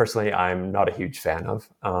 which personally I'm not a huge fan of,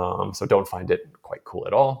 so don't find it quite cool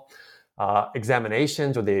at all.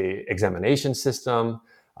 Examinations or the examination system,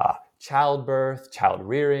 childbirth, child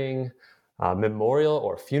rearing, memorial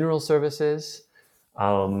or funeral services,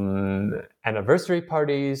 anniversary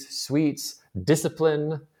parties, sweets,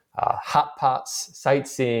 discipline, hot pots,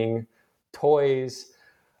 sightseeing, toys,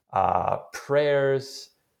 prayers,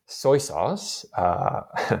 soy sauce,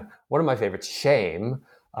 one of my favorites, shame,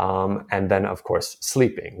 and then of course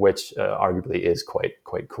sleeping, which arguably is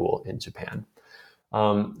quite cool in Japan.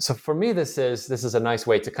 So for me, this is a nice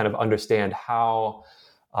way to kind of understand how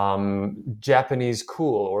Japanese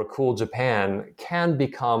cool or cool Japan can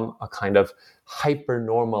become a kind of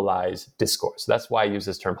hyper-normalized discourse. That's why I use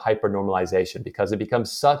this term hyper-normalization, because it becomes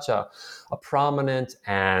such a prominent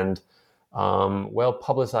and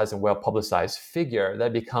well-publicized figure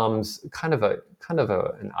that becomes kind of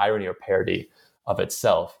an irony or parody of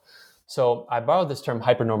itself. So I borrowed this term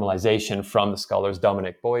hypernormalization from the scholars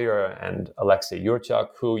Dominic Boyer and Alexei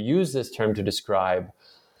Yurchuk, who use this term to describe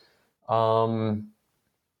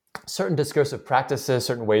certain discursive practices,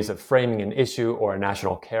 certain ways of framing an issue or a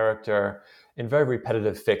national character in very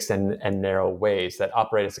repetitive, fixed, and narrow ways that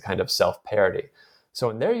operate as a kind of self-parody. So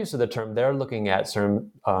in their use of the term, they're looking at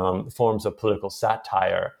certain forms of political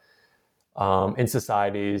satire in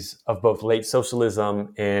societies of both late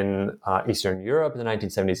socialism in Eastern Europe in the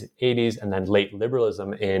 1970s and 80s, and then late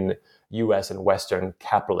liberalism in US and Western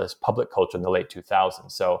capitalist public culture in the late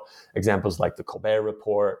 2000s. So examples like the Colbert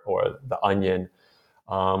Report or The Onion,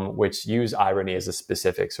 which use irony as a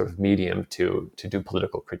specific sort of medium to do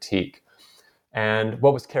political critique. And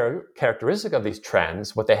what was characteristic of these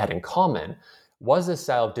trends, what they had in common, was a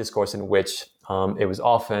style of discourse in which it was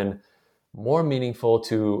often more meaningful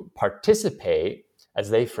to participate, as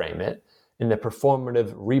they frame it, in the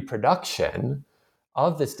performative reproduction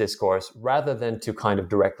of this discourse rather than to kind of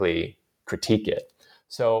directly critique it.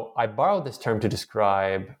 So I borrowed this term to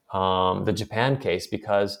describe the Japan case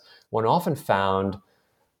because one often found,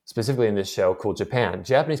 specifically in this show, Cool Japan,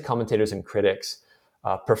 Japanese commentators and critics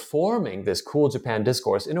performing this Cool Japan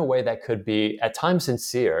discourse in a way that could be at times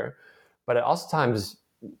sincere, but at also times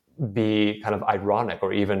be kind of ironic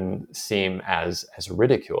or even seem as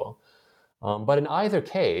ridicule. But in either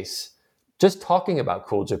case, just talking about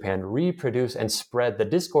Cool Japan reproduced and spread the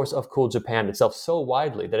discourse of Cool Japan itself so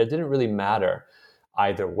widely that it didn't really matter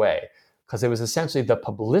either way, because it was essentially the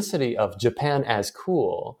publicity of Japan as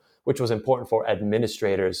cool, which was important for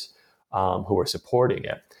administrators who were supporting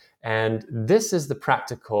it. And this is the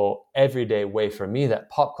practical, everyday way for me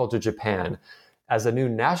that pop culture Japan, as a new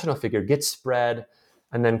national figure, gets spread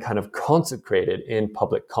and then kind of consecrated in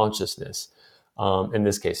public consciousness, in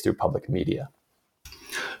this case through public media.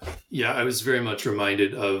 Yeah, I was very much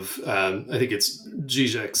reminded of, I think it's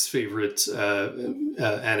Zizek's favorite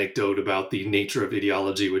anecdote about the nature of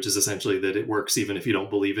ideology, which is essentially that it works even if you don't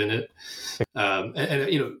believe in it.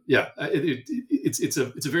 It's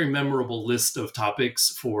a very memorable list of topics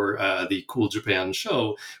for the Cool Japan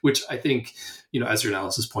show, which I think, as your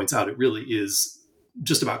analysis points out, it really is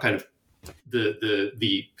just about kind of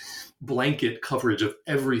the blanket coverage of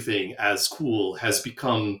everything as cool has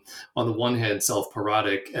become, on the one hand,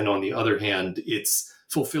 self-parodic, and on the other hand, it's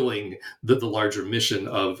fulfilling the larger mission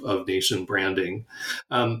of nation branding.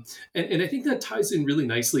 And I think that ties in really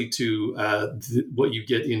nicely to what you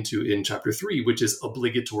get into in chapter 3, which is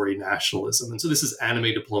obligatory nationalism. And so this is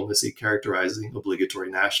anime diplomacy characterizing obligatory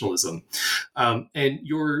nationalism. And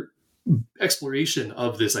your exploration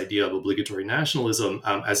of this idea of obligatory nationalism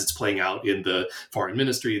as it's playing out in the Foreign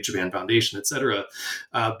Ministry, the Japan Foundation, etc.,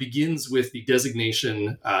 begins with the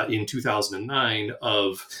designation in 2009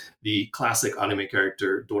 of the classic anime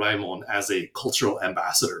character Doraemon as a cultural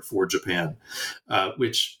ambassador for Japan,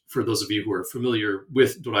 which, for those of you who are familiar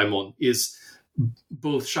with Doraemon, is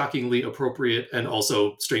both shockingly appropriate and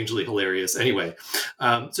also strangely hilarious anyway.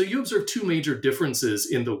 So you observe two major differences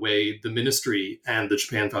in the way the ministry and the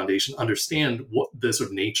Japan Foundation understand what the sort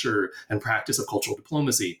of nature and practice of cultural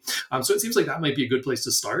diplomacy. So it seems like that might be a good place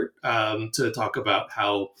to start, to talk about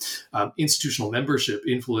how institutional membership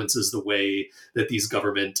influences the way that these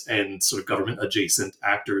government and sort of government adjacent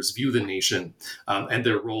actors view the nation and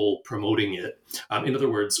their role promoting it. In other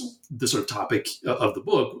words, the sort of topic of the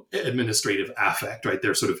book, administrative affect, right?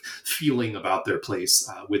 Their sort of feeling about their place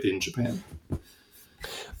within Japan.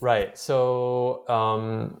 Right.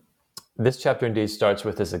 So this chapter indeed starts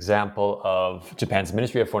with this example of Japan's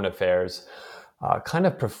Ministry of Foreign Affairs kind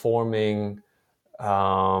of performing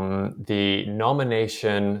the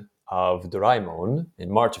nomination of Doraemon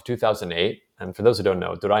in March of 2008. And for those who don't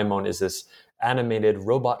know, Doraemon is this animated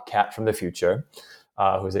robot cat from the future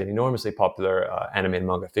who is an enormously popular anime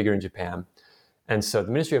manga figure in Japan. And so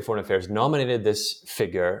the Ministry of Foreign Affairs nominated this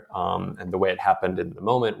figure, and the way it happened in the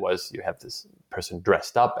moment was you have this person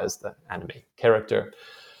dressed up as the anime character,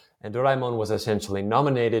 and Doraemon was essentially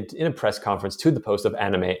nominated in a press conference to the post of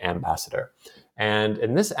anime ambassador. And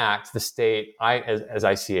in this act, the state, as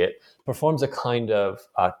I see it, performs a kind of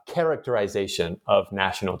characterization of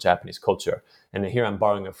national Japanese culture. And here I'm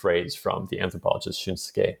borrowing a phrase from the anthropologist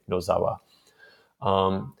Shunsuke Nozawa.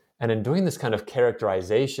 And in doing this kind of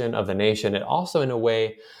characterization of the nation, it also, in a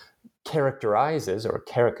way, characterizes or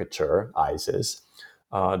caricaturizes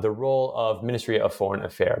the role of Ministry of Foreign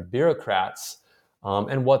Affairs bureaucrats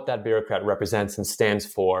and what that bureaucrat represents and stands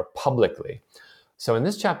for publicly. So in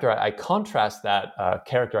this chapter, I contrast that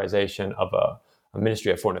characterization of a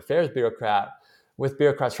Ministry of Foreign Affairs bureaucrat with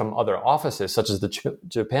bureaucrats from other offices, such as the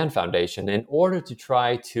Japan Foundation, in order to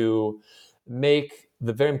try to make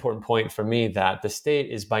the very important point for me that the state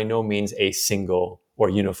is by no means a single or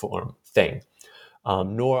uniform thing,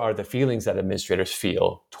 nor are the feelings that administrators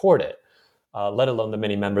feel toward it, let alone the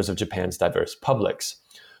many members of Japan's diverse publics.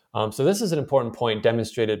 So this is an important point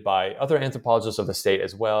demonstrated by other anthropologists of the state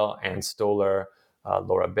as well, Anne Stoler,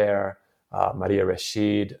 Laura Baer, Maria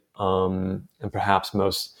Rashid, and perhaps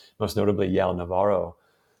most notably Yael Navarro.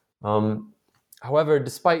 However,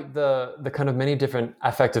 despite the kind of many different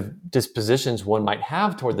affective dispositions one might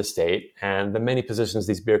have toward the state and the many positions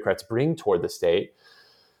these bureaucrats bring toward the state,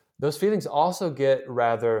 those feelings also get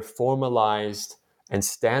rather formalized and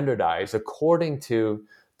standardized according to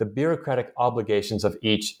the bureaucratic obligations of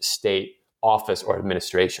each state office or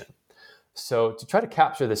administration. So to try to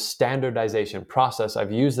capture this standardization process,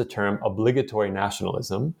 I've used the term obligatory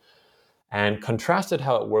nationalism and contrasted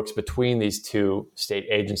how it works between these two state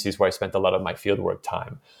agencies where I spent a lot of my fieldwork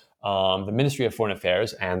time, the Ministry of Foreign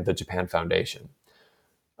Affairs and the Japan Foundation.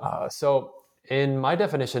 So in my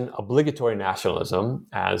definition, obligatory nationalism,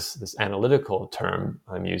 as this analytical term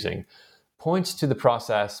I'm using, points to the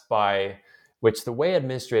process by which the way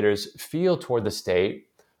administrators feel toward the state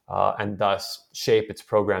and thus shape its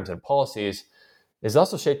programs and policies is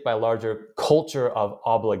also shaped by a larger culture of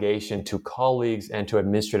obligation to colleagues and to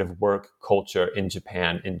administrative work culture in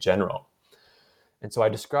Japan in general. And so I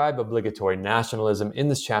describe obligatory nationalism in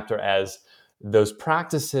this chapter as those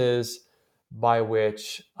practices by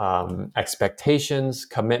which expectations,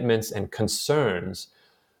 commitments, and concerns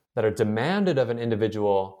that are demanded of an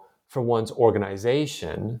individual for one's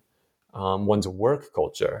organization, one's work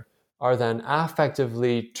culture, are then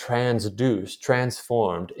affectively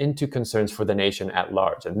transformed into concerns for the nation at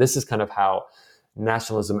large. And this is kind of how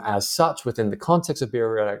nationalism as such within the context of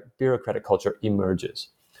bureaucratic culture emerges.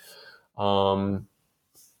 And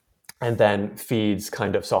then feeds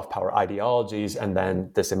kind of soft power ideologies and then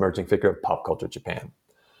this emerging figure of pop culture Japan.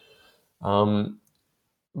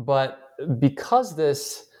 But because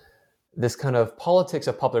this kind of politics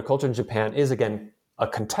of popular culture in Japan is, again, a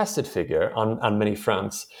contested figure on many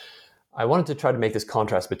fronts, I wanted to try to make this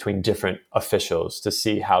contrast between different officials to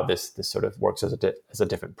see how this sort of works as a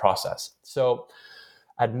different process. So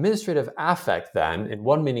administrative affect then, in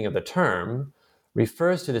one meaning of the term,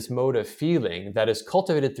 refers to this mode of feeling that is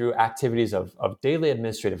cultivated through activities of daily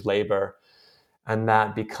administrative labor, and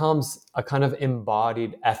that becomes a kind of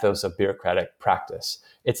embodied ethos of bureaucratic practice.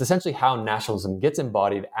 It's essentially how nationalism gets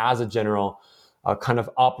embodied as a general kind of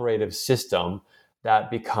operative system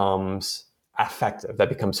that becomes affective, that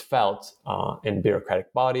becomes felt in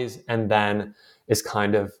bureaucratic bodies, and then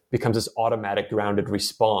becomes this automatic grounded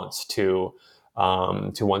response to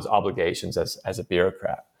one's obligations as a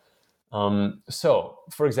bureaucrat. So,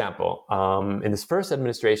 for example, in this first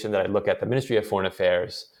administration that I look at, the Ministry of Foreign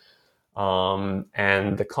Affairs,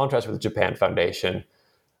 and the contrast with the Japan Foundation,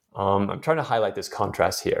 I'm trying to highlight this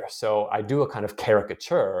contrast here. So I do a kind of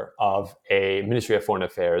caricature of a Ministry of Foreign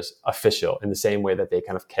Affairs official in the same way that they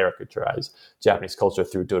kind of caricaturize Japanese culture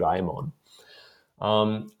through Doraemon.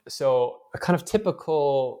 So a kind of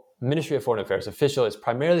typical Ministry of Foreign Affairs official is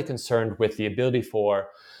primarily concerned with the ability for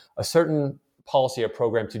a certain policy or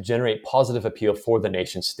program to generate positive appeal for the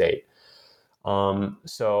nation state.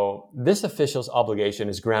 So this official's obligation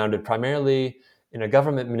is grounded primarily in a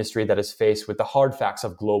government ministry that is faced with the hard facts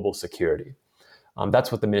of global security.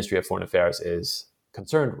 That's what the Ministry of Foreign Affairs is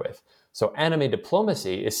concerned with. So anime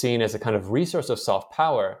diplomacy is seen as a kind of resource of soft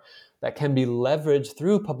power that can be leveraged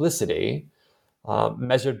through publicity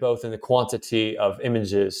measured both in the quantity of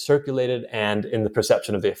images circulated and in the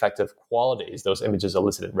perception of the effective qualities those images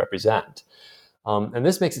elicit and represent. And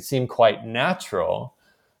this makes it seem quite natural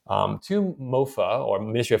to MOFA, or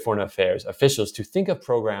Ministry of Foreign Affairs, officials to think of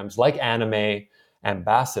programs like Anime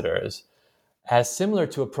Ambassadors as similar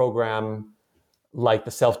to a program like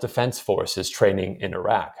the Self-Defense Forces training in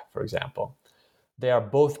Iraq, for example. They are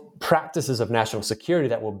both practices of national security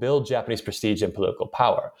that will build Japanese prestige and political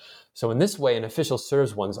power. So in this way, an official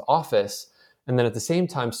serves one's office and then at the same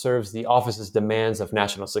time serves the office's demands of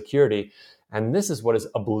national security. And this is what is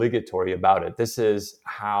obligatory about it. This is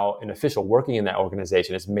how an official working in that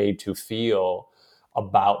organization is made to feel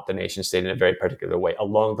about the nation state in a very particular way,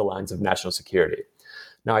 along the lines of national security.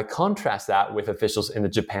 Now, I contrast that with officials in the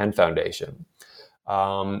Japan Foundation,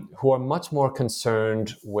 who are much more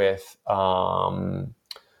concerned with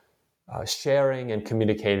sharing and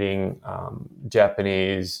communicating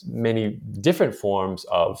Japanese, many different forms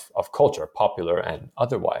of culture, popular and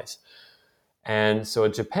otherwise. And so a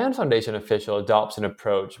Japan Foundation official adopts an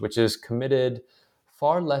approach which is committed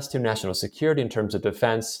far less to national security in terms of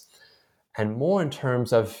defense and more in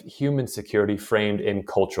terms of human security framed in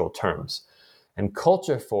cultural terms. And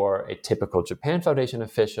culture for a typical Japan Foundation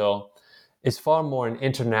official is far more an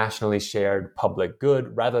internationally shared public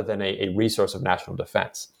good rather than a resource of national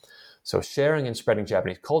defense. So sharing and spreading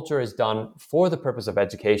Japanese culture is done for the purpose of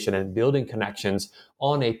education and building connections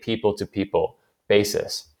on a people-to-people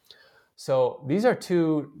basis. So these are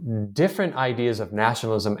two different ideas of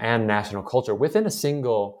nationalism and national culture within a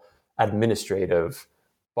single administrative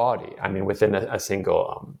body. I mean, within a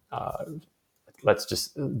single,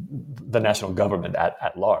 the national government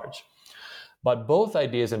at large. But both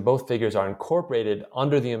ideas and both figures are incorporated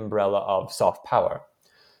under the umbrella of soft power.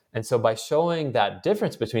 And so by showing that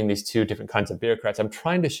difference between these two different kinds of bureaucrats, I'm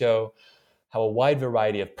trying to show how a wide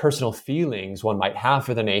variety of personal feelings one might have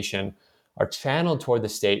for the nation are channeled toward the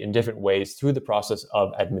state in different ways through the process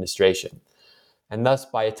of administration. And thus,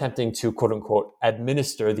 by attempting to, quote unquote,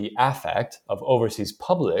 administer the affect of overseas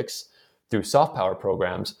publics through soft power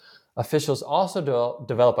programs, officials also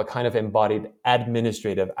develop a kind of embodied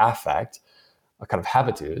administrative affect, a kind of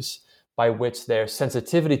habitus, by which their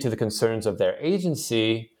sensitivity to the concerns of their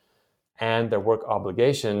agency and their work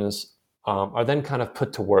obligations are then kind of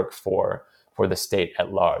put to work for the state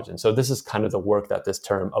at large. And so this is kind of the work that this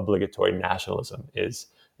term obligatory nationalism is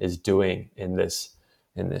doing in this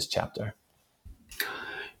chapter.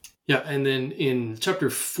 Yeah, and then in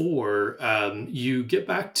chapter 4, you get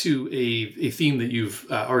back to a theme that you've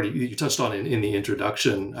you touched on in the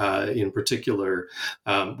introduction, in particular,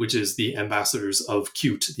 which is the ambassadors of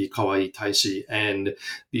cute, the kawaii taishi, and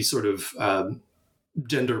the sort of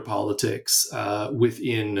gender politics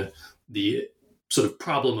within the sort of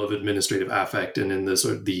problem of administrative affect and in the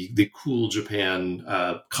sort of the cool Japan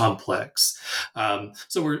complex.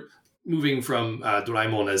 So we're moving from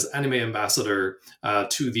Doraemon as anime ambassador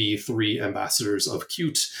to the 3 ambassadors of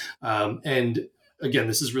cute. And again,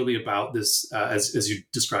 this is really about this, as you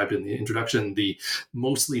described in the introduction, the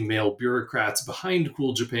mostly male bureaucrats behind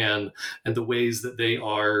Cool Japan and the ways that they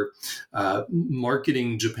are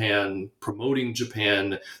marketing Japan, promoting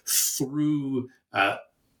Japan through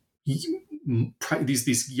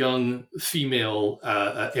these young female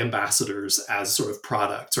ambassadors as sort of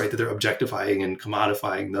products, right? That they're objectifying and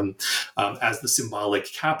commodifying them as the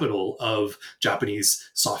symbolic capital of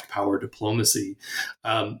Japanese soft power diplomacy.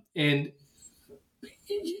 And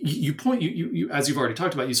you as you've already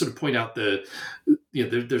talked about, you sort of point out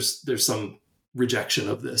there's some rejection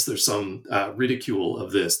of this. There's some ridicule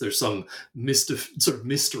of this. There's some sort of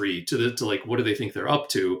mystery to like, what do they think they're up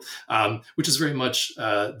to? Which is very much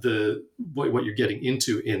what you're getting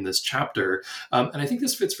into in this chapter. And I think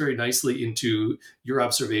this fits very nicely into your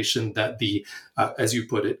observation that the, as you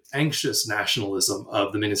put it, anxious nationalism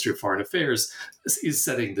of the Ministry of Foreign Affairs is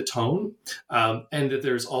setting the tone. And that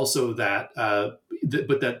there's also that,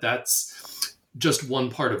 but that's just one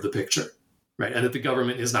part of the picture. Right, and that the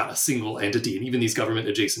government is not a single entity, and even these government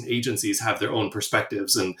adjacent agencies have their own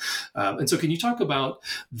perspectives. And so, can you talk about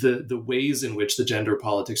the ways in which the gender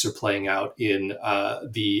politics are playing out in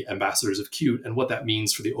the ambassadors of cute, and what that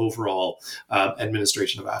means for the overall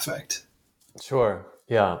administration of affect? Sure.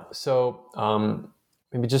 Yeah. So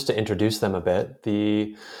maybe just to introduce them a bit,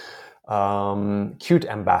 the cute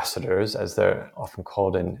ambassadors, as they're often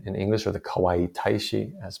called in English, or the kawaii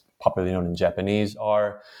taishi, as popularly known in Japanese,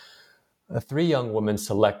 are 3 young women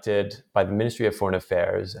selected by the Ministry of Foreign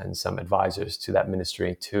Affairs and some advisors to that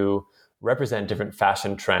ministry to represent different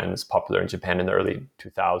fashion trends popular in Japan in the early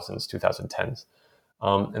 2000s, 2010s.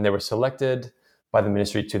 And they were selected by the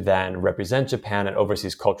ministry to then represent Japan at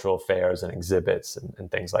overseas cultural fairs and exhibits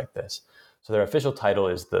and things like this. So their official title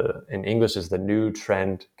is in English is the New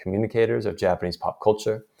Trend Communicators of Japanese Pop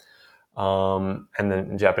Culture. And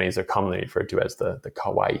then in Japanese, they're commonly referred to as the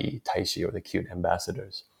kawaii taishi, or the cute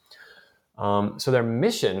ambassadors. So their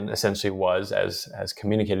mission essentially was, as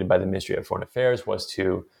communicated by the Ministry of Foreign Affairs, was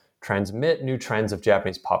to transmit new trends of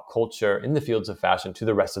Japanese pop culture in the fields of fashion to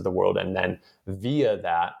the rest of the world, and then via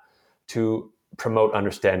that to promote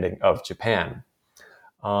understanding of Japan.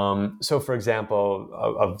 So for example,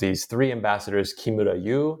 of these three ambassadors, Kimura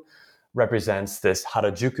Yu represents this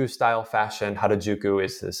Harajuku style fashion. Harajuku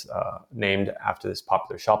is this named after this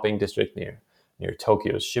popular shopping district near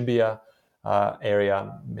Tokyo's Shibuya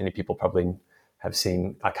area. Many people probably have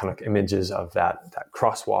seen iconic images of that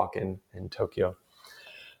crosswalk in Tokyo.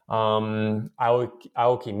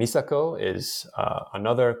 Aoki Misako is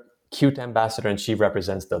another cute ambassador, and she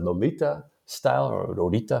represents the Lolita style, or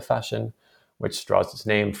Lolita fashion, which draws its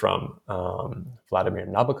name from Vladimir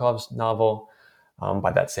Nabokov's novel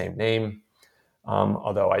by that same name.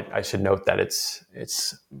 Although I should note that it's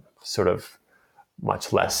sort of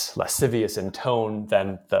much less lascivious in tone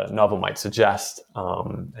than the novel might suggest,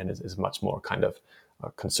 and is much more kind of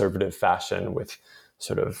a conservative fashion with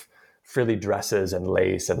sort of frilly dresses and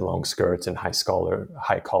lace and long skirts and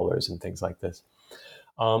high collars and things like this.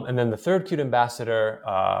 And then the third cute ambassador,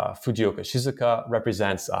 Fujioka Shizuka,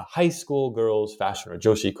 represents high school girls' fashion, or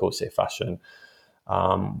Joshi Kosei fashion,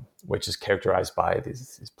 which is characterized by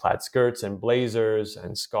these plaid skirts and blazers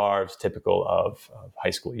and scarves typical of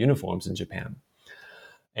high school uniforms in Japan.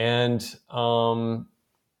 And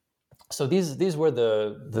so these were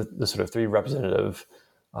the sort of three representative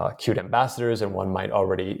cute ambassadors, and one might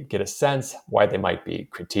already get a sense why they might be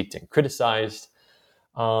critiqued and criticized.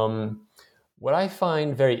 What I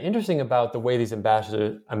find very interesting about the way these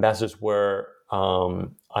ambassadors were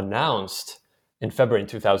announced in February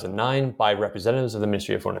 2009 by representatives of the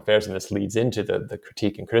Ministry of Foreign Affairs, and this leads into the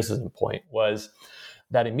critique and criticism point, was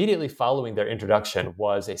that immediately following their introduction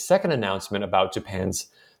was a second announcement about Japan's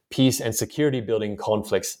peace and security building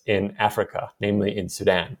conflicts in Africa, namely in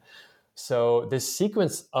Sudan. So this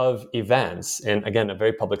sequence of events, in, again, a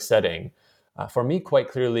very public setting, for me quite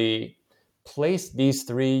clearly placed these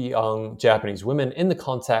three young Japanese women in the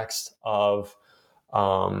context of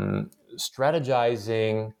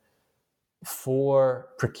strategizing for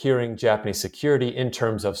procuring Japanese security in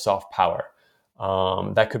terms of soft power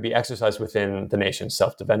that could be exercised within the nation's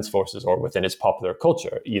self-defense forces or within its popular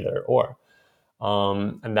culture, either or.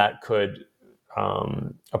 And that could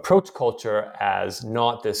approach culture as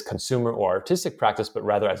not this consumer or artistic practice, but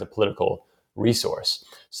rather as a political resource.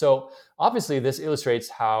 So obviously this illustrates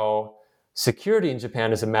how security in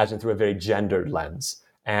Japan is imagined through a very gendered lens,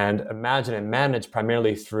 and imagined and managed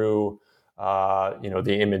primarily through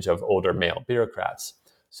the image of older male bureaucrats.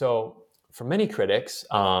 So for many critics,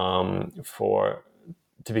 to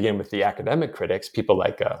begin with the academic critics, people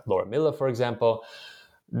like Laura Miller, for example,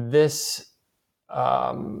 this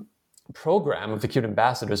program of the cute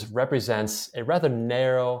ambassadors represents a rather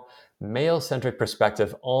narrow, male-centric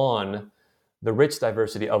perspective on the rich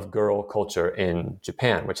diversity of girl culture in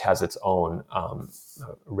Japan, which has its own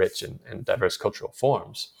rich and diverse cultural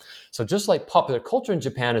forms. So just like popular culture in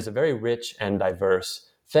Japan is a very rich and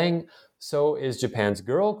diverse thing, so is Japan's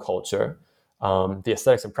girl culture, the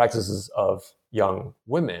aesthetics and practices of young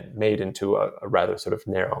women made into a rather sort of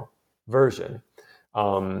narrow version.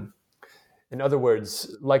 In other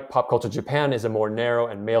words, like pop culture, Japan is a more narrow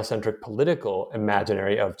and male-centric political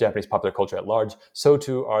imaginary of Japanese popular culture at large. So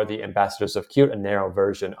too are the ambassadors of cute, a narrow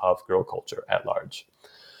version of girl culture at large.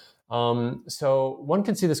 So one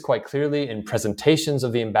can see this quite clearly in presentations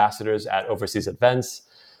of the ambassadors at overseas events,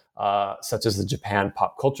 such as the Japan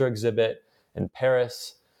Pop Culture Exhibit in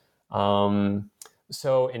Paris.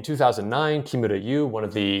 So in 2009, Kimura Yu, one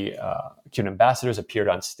of the cute ambassadors, appeared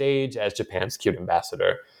on stage as Japan's cute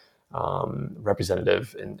ambassador.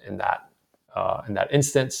 Representative in that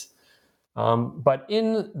instance. But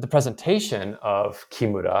in the presentation of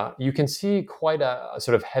Kimura, you can see quite a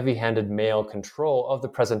sort of heavy-handed male control of the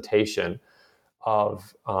presentation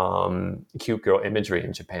of cute girl imagery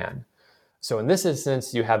in Japan. So in this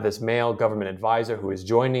instance, you have this male government advisor who is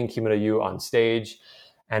joining Kimura Yu on stage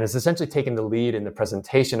and is essentially taking the lead in the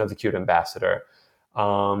presentation of the cute ambassador,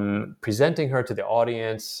 presenting her to the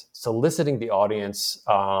audience, soliciting the audience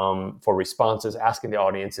for responses, asking the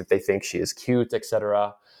audience if they think she is cute,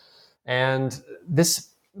 etc. And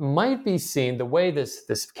this might be seen, the way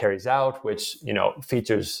this carries out, which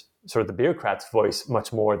features sort of the bureaucrat's voice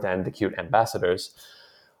much more than the cute ambassadors.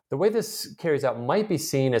 The way this carries out might be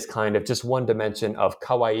seen as kind of just one dimension of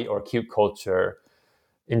kawaii or cute culture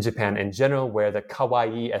in Japan in general, where the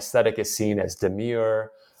kawaii aesthetic is seen as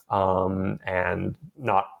demure and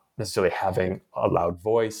not necessarily having a loud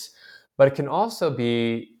voice. But it can also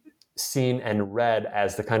be seen and read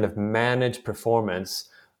as the kind of managed performance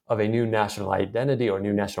of a new national identity or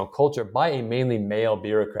new national culture by a mainly male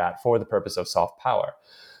bureaucrat for the purpose of soft power,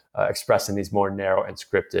 expressed in these more narrow and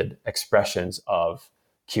scripted expressions of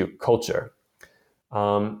cute culture.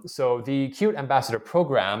 So the Cute Ambassador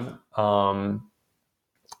program,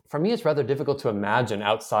 for me, it's rather difficult to imagine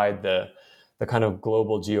outside the kind of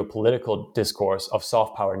global geopolitical discourse of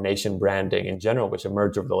soft power nation branding in general, which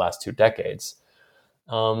emerged over the last 2 decades.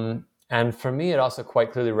 And for me, it also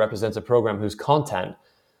quite clearly represents a program whose content,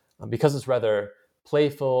 because it's rather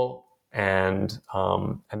playful and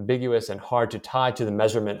ambiguous and hard to tie to the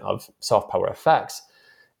measurement of soft power effects,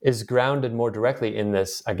 is grounded more directly in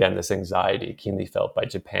this anxiety keenly felt by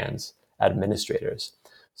Japan's administrators.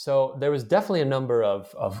 So there was definitely a number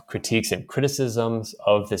of critiques and criticisms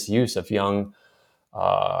of this use of young,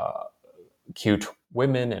 cute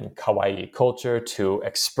women and kawaii culture to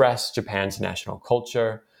express Japan's national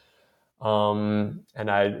culture. And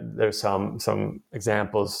there's some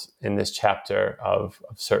examples in this chapter of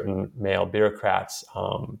certain male bureaucrats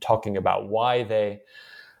talking about why they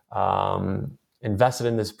invested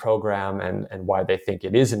in this program and why they think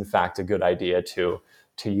it is in fact a good idea to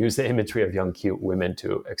use the imagery of young cute women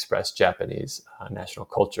to express Japanese national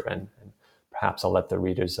culture. And perhaps I'll let the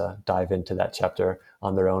readers dive into that chapter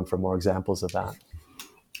on their own for more examples of that.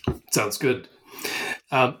 Sounds good.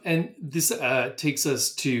 And this takes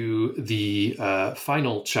us to the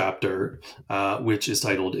final chapter, which is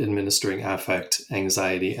titled Administering Affect,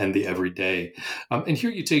 Anxiety, and the Everyday. And here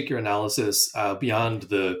you take your analysis beyond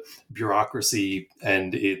the bureaucracy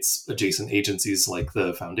and its adjacent agencies like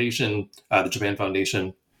the Foundation, the Japan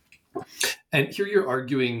Foundation. And here you're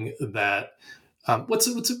arguing that what's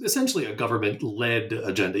essentially a government-led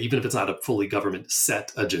agenda, even if it's not a fully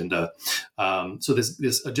government-set agenda. So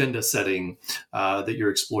this agenda setting that you're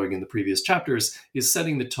exploring in the previous chapters is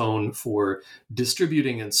setting the tone for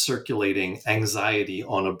distributing and circulating anxiety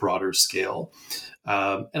on a broader scale.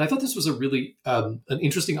 And I thought this was a really an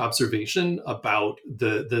interesting observation about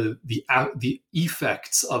the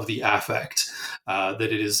effects of the affect, that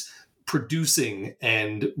it is producing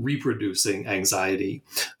and reproducing anxiety.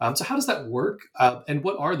 So how does that work? And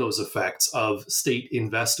what are those effects of state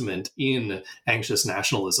investment in anxious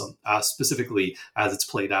nationalism, specifically as it's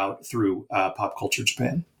played out through pop culture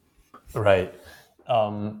Japan? Right.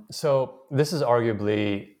 So this is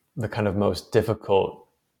arguably the kind of most difficult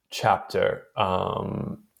chapter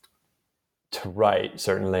to write,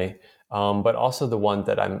 certainly, but also the one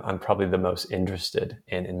that I'm probably the most interested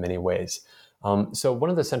in many ways. So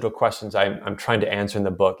one of the central questions I'm trying to answer in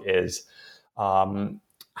the book is,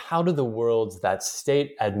 how do the worlds that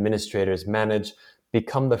state administrators manage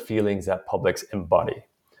become the feelings that publics embody?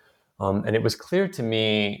 And it was clear to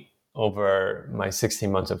me over my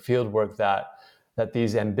 16 months of fieldwork that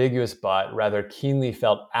these ambiguous but rather keenly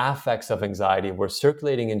felt affects of anxiety were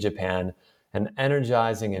circulating in Japan and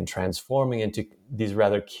energizing and transforming into these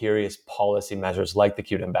rather curious policy measures like the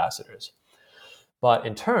Cute Ambassadors. But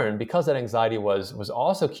in turn, because that anxiety was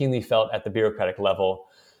also keenly felt at the bureaucratic level,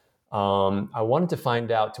 I wanted to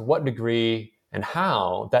find out to what degree and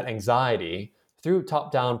how that anxiety, through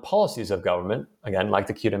top-down policies of government, again, like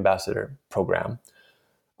the Cute Ambassador program,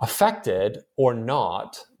 affected or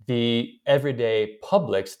not the everyday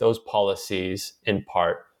publics those policies in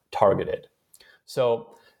part targeted.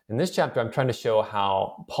 So in this chapter, I'm trying to show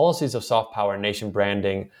how policies of soft power and nation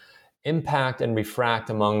branding impact and refract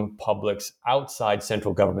among publics outside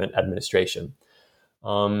central government administration.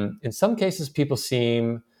 In some cases, people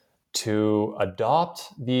seem to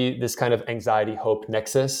adopt this kind of anxiety-hope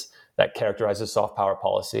nexus that characterizes soft power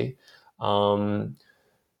policy. And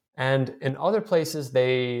in other places,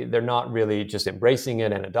 they're not really just embracing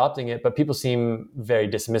it and adopting it, but people seem very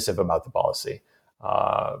dismissive about the policy.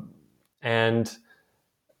 And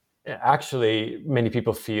actually, many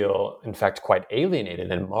people feel, in fact, quite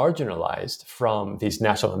alienated and marginalized from these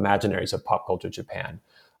national imaginaries of pop culture Japan,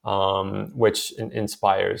 which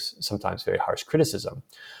inspires sometimes very harsh criticism.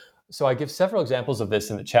 So I give several examples of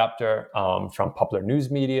this in the chapter, from popular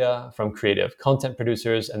news media, from creative content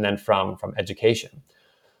producers, and then from education.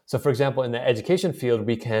 So for example, in the education field,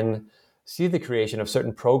 we can see the creation of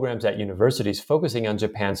certain programs at universities focusing on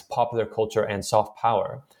Japan's popular culture and soft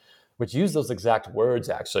power, which use those exact words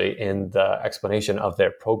actually in the explanation of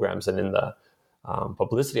their programs and in the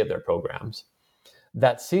publicity of their programs,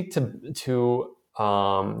 that seek to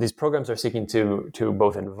these programs are seeking to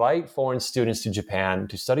both invite foreign students to Japan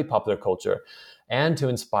to study popular culture and to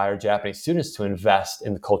inspire Japanese students to invest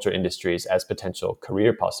in the culture industries as potential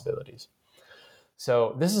career possibilities.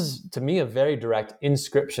 So this is, to me, a very direct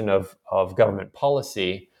inscription of government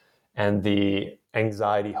policy and the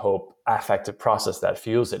anxiety, hope, affective process that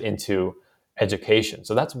fuels it into education.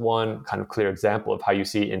 So that's one kind of clear example of how you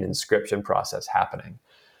see an inscription process happening.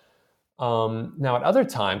 Now, at other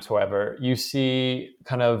times, however, you see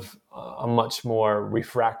kind of a much more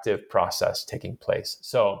refractive process taking place.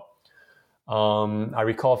 So I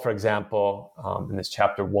recall, for example, in this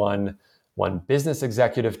chapter one business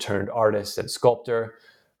executive turned artist and sculptor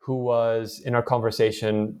who was, in our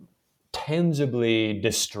conversation, tangibly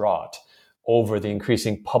distraught over the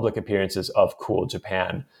increasing public appearances of cool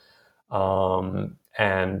Japan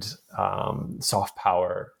and soft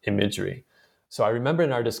power imagery. So I remember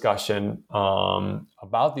in our discussion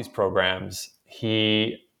about these programs,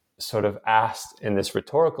 he sort of asked in this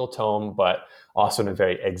rhetorical tone, but also in a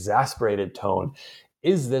very exasperated tone,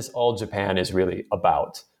 is this all Japan is really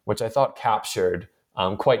about? Which I thought captured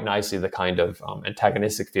quite nicely the kind of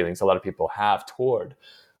antagonistic feelings a lot of people have toward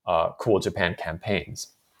cool Japan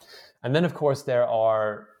campaigns. And then, of course, there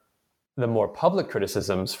are the more public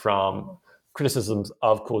criticisms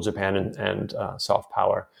of cool Japan and soft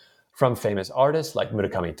power from famous artists like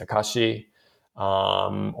Murakami Takashi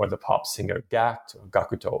or the pop singer GACKT, or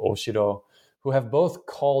Gakuto Oshiro, who have both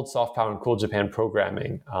called soft power and cool Japan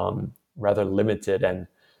programming rather limited and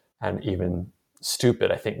even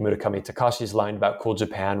stupid. I think Murakami Takashi's line about cool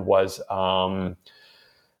Japan was,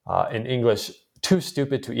 in English, too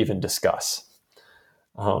stupid to even discuss.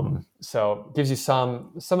 So it gives you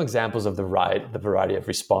some examples of the variety of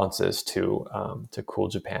responses to cool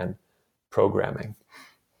Japan programming.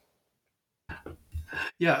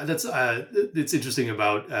 Yeah, that's it's interesting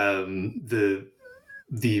about the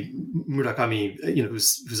Murakami,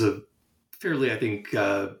 who's a fairly, I think,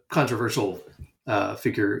 controversial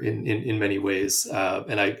figure in many ways,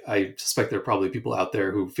 and I suspect there are probably people out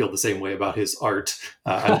there who feel the same way about his art.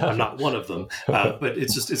 I'm not one of them, but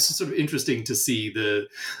it's sort of interesting to see the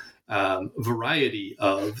variety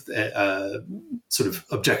of sort of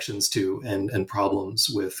objections to and problems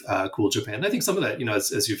with cool Japan. And I think some of that,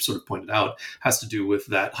 as you've sort of pointed out, has to do with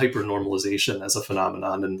that hyper-normalization as a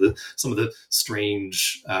phenomenon and some of the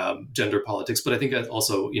strange gender politics. But I think that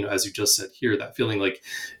also, as you just said here, that feeling like,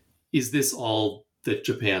 is this all that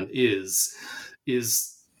Japan is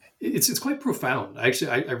it's quite profound.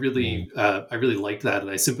 Actually, I really like that,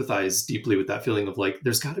 and I sympathize deeply with that feeling of like,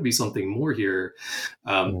 there's got to be something more here.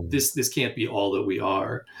 This can't be all that we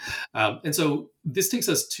are. And so this takes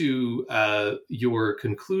us to your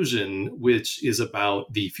conclusion, which is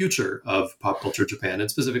about the future of pop culture Japan,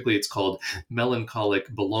 and specifically, it's called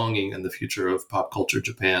Melancholic Belonging and the Future of Pop Culture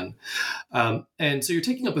Japan. And so you're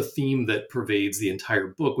taking up a theme that pervades the entire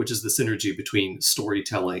book, which is the synergy between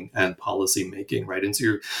storytelling and policy making, right? And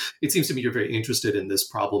so it seems to me you're very interested in this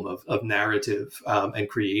problem of narrative and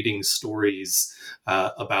creating stories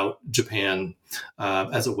about Japan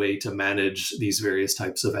as a way to manage these various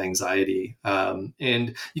types of anxiety.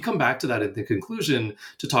 And you come back to that in the conclusion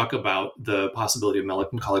to talk about the possibility of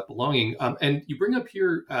melancholic belonging. And you bring up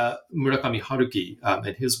here Murakami Haruki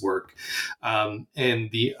and his work and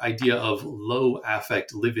the idea of low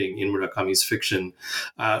affect living in Murakami's fiction,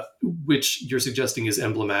 which you're suggesting is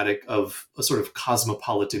emblematic of a sort of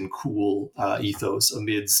cosmopolitan cool ethos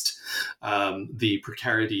amidst the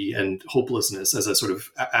precarity and hopelessness as a sort of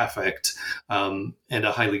affect and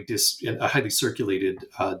a highly circulated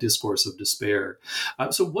discourse of despair.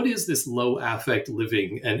 So what is this low affect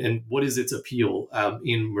living and what is its appeal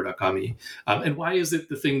in Murakami? And why is it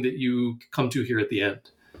the thing that you come to here at the end?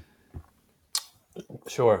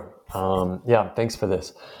 Sure. Thanks for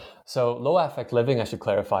this. So low affect living, I should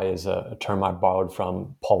clarify, is a term I borrowed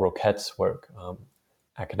from Paul Roquette's work,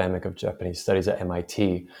 academic of Japanese studies at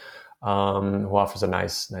MIT, who offers a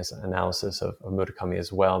nice analysis of Murakami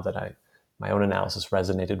as well that my own analysis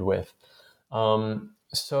resonated with.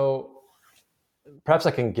 So perhaps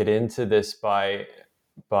I can get into this by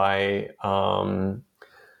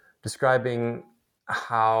describing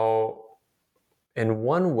how, in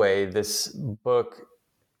one way, this book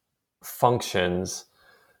functions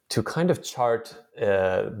to kind of chart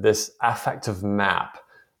this affective map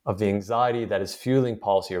of the anxiety that is fueling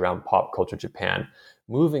policy around pop culture Japan,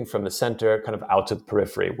 moving from the center kind of out to the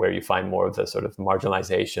periphery, where you find more of the sort of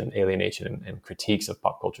marginalization, alienation, and critiques of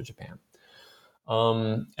pop culture Japan.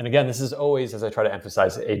 And again, this is always, as I try to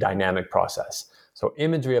emphasize, a dynamic process. So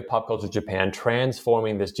imagery of pop culture Japan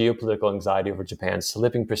transforming this geopolitical anxiety over Japan's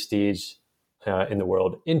slipping prestige in the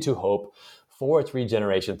world into hope for its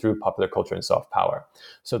regeneration through popular culture and soft power.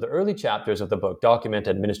 So the early chapters of the book document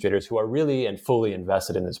administrators who are really and fully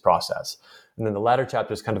invested in this process. And then the latter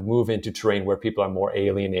chapters kind of move into terrain where people are more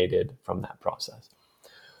alienated from that process.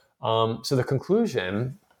 So the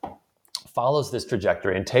conclusion follows this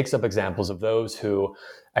trajectory and takes up examples of those who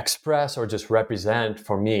express or just represent,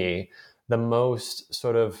 for me, the most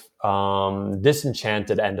sort of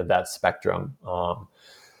disenchanted end of that spectrum,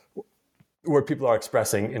 where people are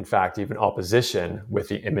expressing, in fact, even opposition with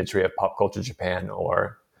the imagery of pop culture Japan,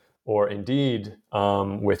 or indeed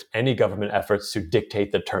with any government efforts to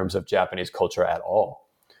dictate the terms of Japanese culture at all.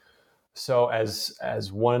 So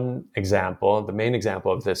as one example, the main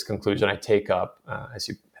example of this conclusion, I take up, as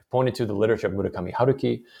you pointed to, the literature of Murakami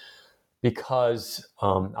Haruki, because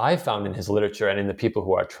I found in his literature and in the people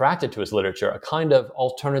who are attracted to his literature a kind of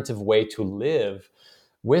alternative way to live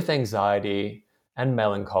with anxiety and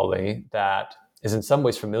melancholy that is in some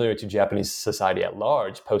ways familiar to Japanese society at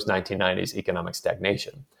large post-1990s economic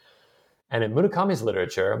stagnation. And in Murakami's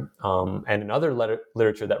literature, and in other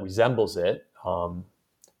literature that resembles it,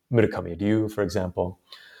 Murakami Ryu, for example,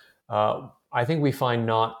 I think we find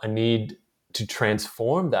not a need to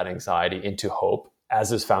transform that anxiety into hope,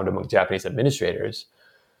 as is found among Japanese administrators,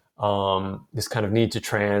 this kind of need to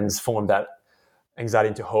transform that anxiety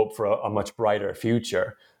into hope for a much brighter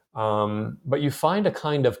future. But you find a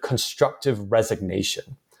kind of constructive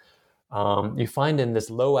resignation. You find in this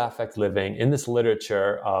low affect living, in this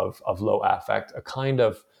literature of low affect, a kind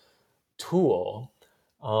of tool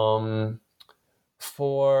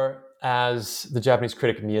for, as the Japanese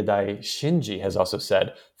critic Miyadai Shinji has also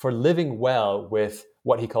said, for living well with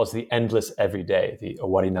what he calls the endless everyday, the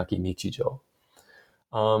owarinaki nichijo.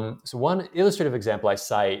 So one illustrative example I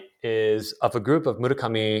cite is of a group of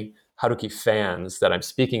Murakami Haruki fans that I'm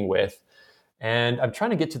speaking with, and I'm trying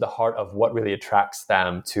to get to the heart of what really attracts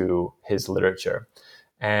them to his literature.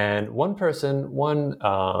 And one person,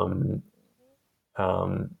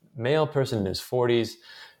 male person in his 40s,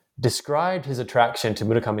 described his attraction to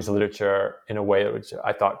Murakami's literature in a way which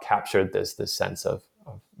I thought captured this sense of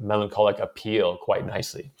melancholic appeal quite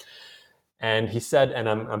nicely. And he said, and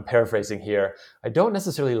I'm paraphrasing here, "I don't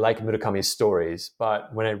necessarily like Murakami's stories,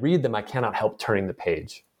 but when I read them, I cannot help turning the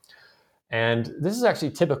page." And this is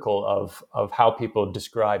actually typical of how people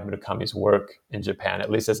describe Murakami's work in Japan, at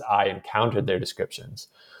least as I encountered their descriptions.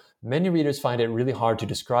 Many readers find it really hard to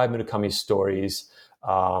describe Murakami's stories,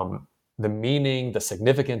 the meaning, the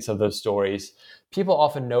significance of those stories. People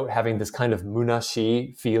often note having this kind of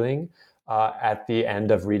munashi feeling at the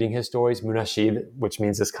end of reading his stories. Munashi, which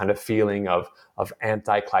means this kind of feeling of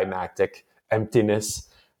anticlimactic emptiness,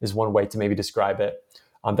 is one way to maybe describe it,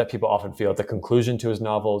 that people often feel at the conclusion to his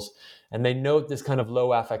novels. And they note this kind of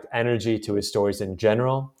low affect energy to his stories in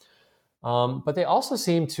general. But they also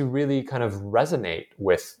seem to really kind of resonate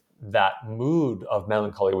with that mood of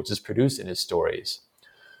melancholy which is produced in his stories.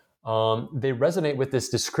 They resonate with this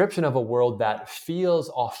description of a world that feels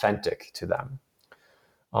authentic to them.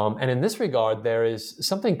 And in this regard, there is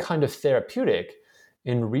something kind of therapeutic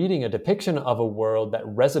in reading a depiction of a world that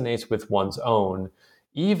resonates with one's own,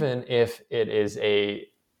 even if it is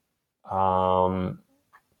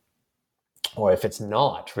or if it's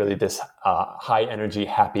not really this high energy,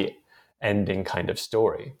 happy ending kind of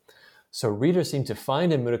story. So readers seem to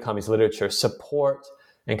find in Murakami's literature support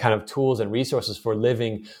and kind of tools and resources for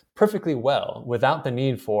living perfectly well without the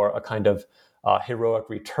need for a kind of heroic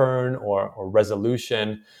return or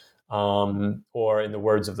resolution, or in the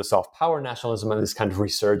words of the soft power nationalism, this kind of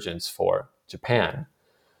resurgence for Japan.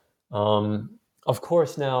 Of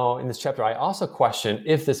course, now in this chapter, I also question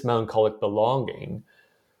if this melancholic belonging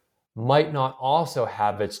might not also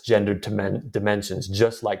have its gendered dimensions,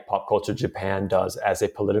 just like pop culture Japan does as a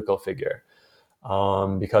political figure.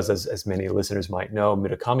 Because as many listeners might know,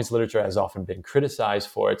 Murakami's literature has often been criticized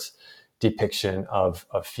for its depiction of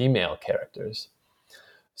female characters.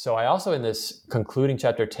 So I also, in this concluding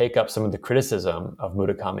chapter, take up some of the criticism of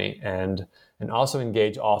Murakami and also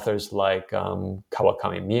engage authors like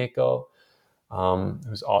Kawakami Mieko,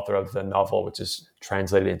 who's author of the novel, which is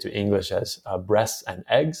translated into English as Breasts and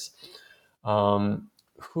Eggs,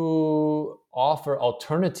 who offer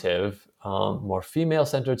alternative, more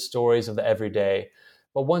female-centered stories of the everyday,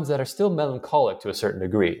 but ones that are still melancholic to a certain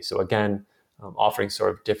degree. So again, offering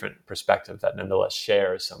sort of different perspective that nonetheless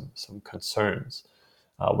shares some concerns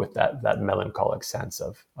with that melancholic sense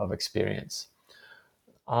of experience.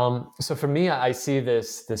 So for me, I see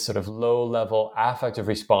this sort of low-level affective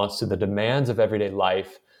response to the demands of everyday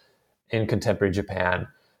life in contemporary Japan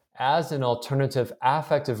as an alternative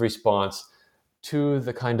affective response to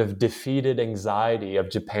the kind of defeated anxiety of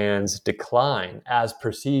Japan's decline as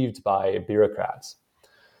perceived by bureaucrats.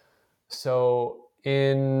 So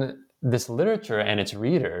in this literature and its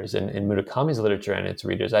readers, in Murakami's literature and its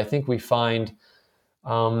readers, I think we find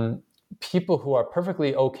people who are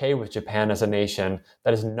perfectly okay with Japan as a nation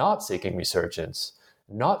that is not seeking resurgence,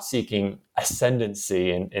 not seeking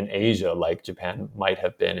ascendancy in Asia like Japan might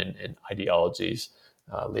have been in ideologies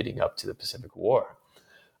leading up to the Pacific War.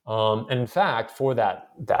 And in fact, for that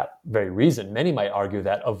very reason, many might argue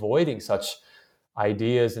that avoiding such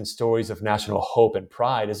ideas and stories of national hope and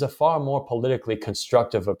pride is a far more politically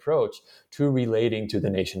constructive approach to relating to the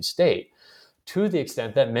nation state, to the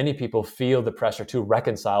extent that many people feel the pressure to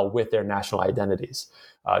reconcile with their national identities,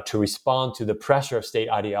 to respond to the pressure of state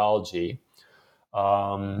ideology,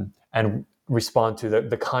 and respond to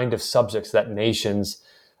the kind of subjects that nations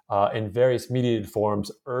in various mediated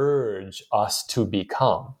forms urge us to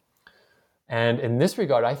become. And in this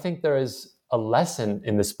regard, I think there is a lesson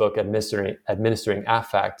in this book, administering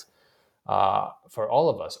affect, for all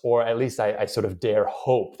of us, or at least I sort of dare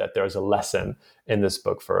hope that there's a lesson in this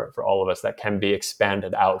book for all of us that can be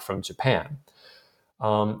expanded out from Japan,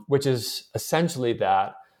 which is essentially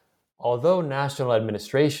that although national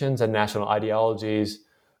administrations and national ideologies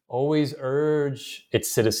always urge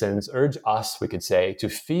its citizens, urge us, we could say, to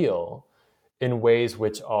feel in ways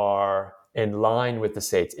which are in line with the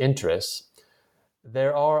state's interests,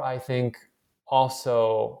 there are, I think,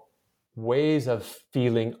 also ways of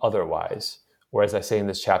feeling otherwise, or as I say in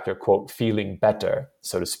this chapter, quote, feeling better,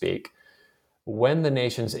 so to speak, when the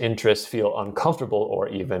nation's interests feel uncomfortable or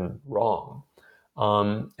even wrong.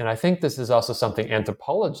 And I think this is also something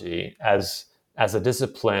anthropology as a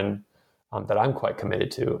discipline that I'm quite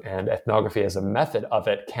committed to, and ethnography as a method of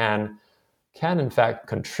it can in fact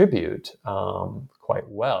contribute quite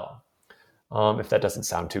well, if that doesn't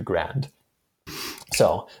sound too grand.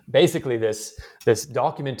 So basically this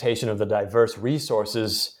documentation of the diverse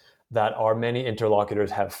resources that our many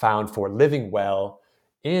interlocutors have found for living well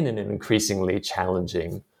in an increasingly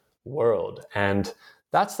challenging world. And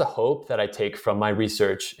that's the hope that I take from my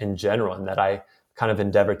research in general, and that I kind of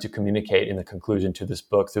endeavor to communicate in the conclusion to this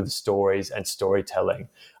book through the stories and storytelling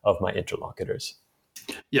of my interlocutors.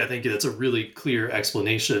 Yeah, thank you. That's a really clear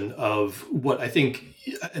explanation of what I think,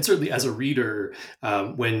 and certainly as a reader,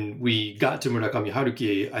 when we got to Murakami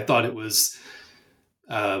Haruki, I thought it was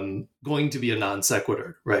going to be a non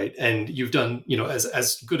sequitur, right? And you've done,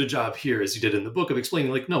 as good a job here as you did in the book of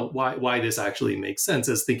explaining, like, no, why this actually makes sense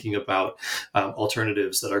as thinking about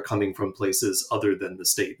alternatives that are coming from places other than the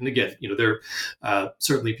state. And again, there are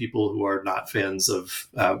certainly people who are not fans of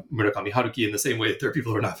Murakami Haruki in the same way that there are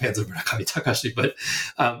people who are not fans of Murakami Takashi. But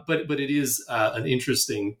it is an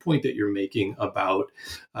interesting point that you're making about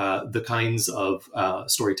the kinds of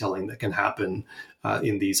storytelling that can happen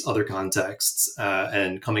in these other contexts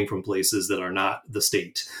and coming from places that are not the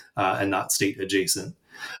state and not state adjacent.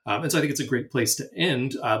 And so I think it's a great place to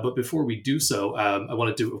end. But before we do so, I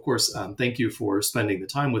wanted to, of course, thank you for spending the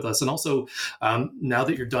time with us. And also, now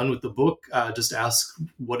that you're done with the book, just ask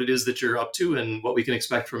what it is that you're up to and what we can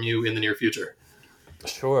expect from you in the near future.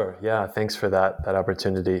 Sure. Yeah. Thanks for that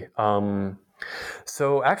opportunity.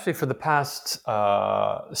 So actually for the past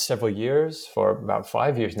several years, for about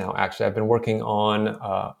 5 years now, actually, I've been working on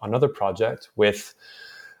another project with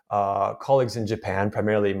colleagues in Japan,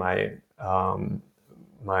 primarily my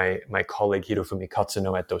colleague Hirofumi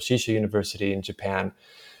Katsuno at Doshisha University in Japan.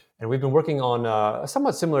 And we've been working on a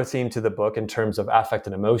somewhat similar theme to the book in terms of affect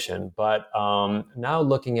and emotion, but now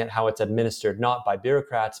looking at how it's administered not by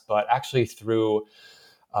bureaucrats, but actually through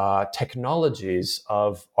technologies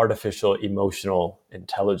of artificial emotional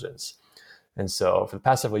intelligence. And so for the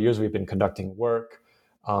past several years, we've been conducting work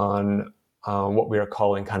on what we are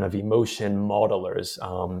calling kind of emotion modelers,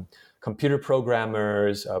 computer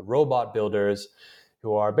programmers, robot builders,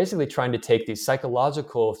 who are basically trying to take these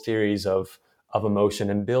psychological theories of emotion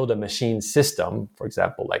and build a machine system, for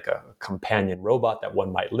example, like a companion robot that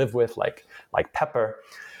one might live with, like Pepper,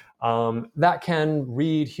 that can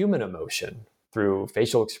read human emotion through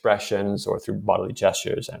facial expressions or through bodily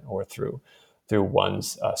gestures or through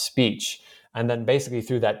one's speech. And then basically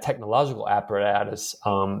through that technological apparatus,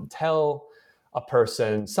 tell a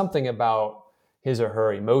person something about his or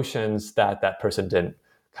her emotions that person didn't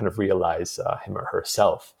kind of realize him or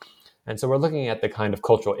herself. And so we're looking at the kind of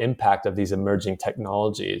cultural impact of these emerging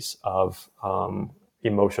technologies of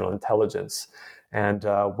emotional intelligence, and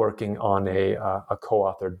working on a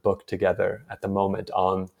co-authored book together at the moment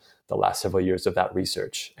on the last several years of that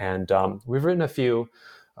research. And we've written a few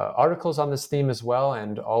articles on this theme as well,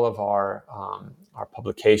 and all of our our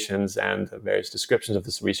publications and the various descriptions of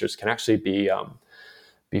this research can actually be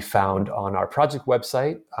found on our project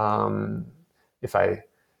website. If I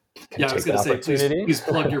can I was going to say, please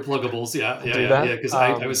plug your pluggables. Yeah. Because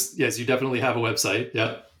I was, yes, you definitely have a website.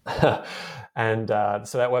 Yeah. And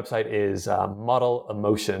so that website is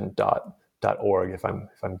modelemotion.org, if I'm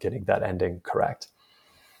getting that ending correct.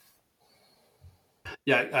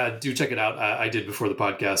 Yeah, do check it out. I did before the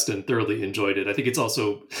podcast and thoroughly enjoyed it. I think it's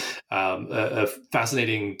also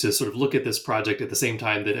fascinating to sort of look at this project at the same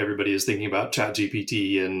time that everybody is thinking about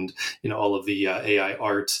ChatGPT and all of the AI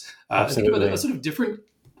art. Think about a sort of different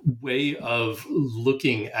way of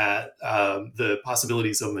looking at the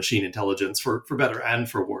possibilities of machine intelligence for better and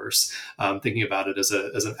for worse, thinking about it as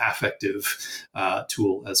an affective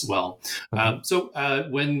tool as well. Mm-hmm. So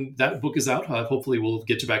when that book is out, hopefully we'll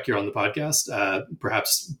get you back here on the podcast,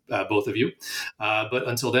 perhaps both of you. But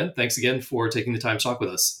until then, thanks again for taking the time to talk with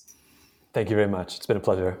us. Thank you very much. It's been a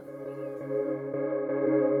pleasure.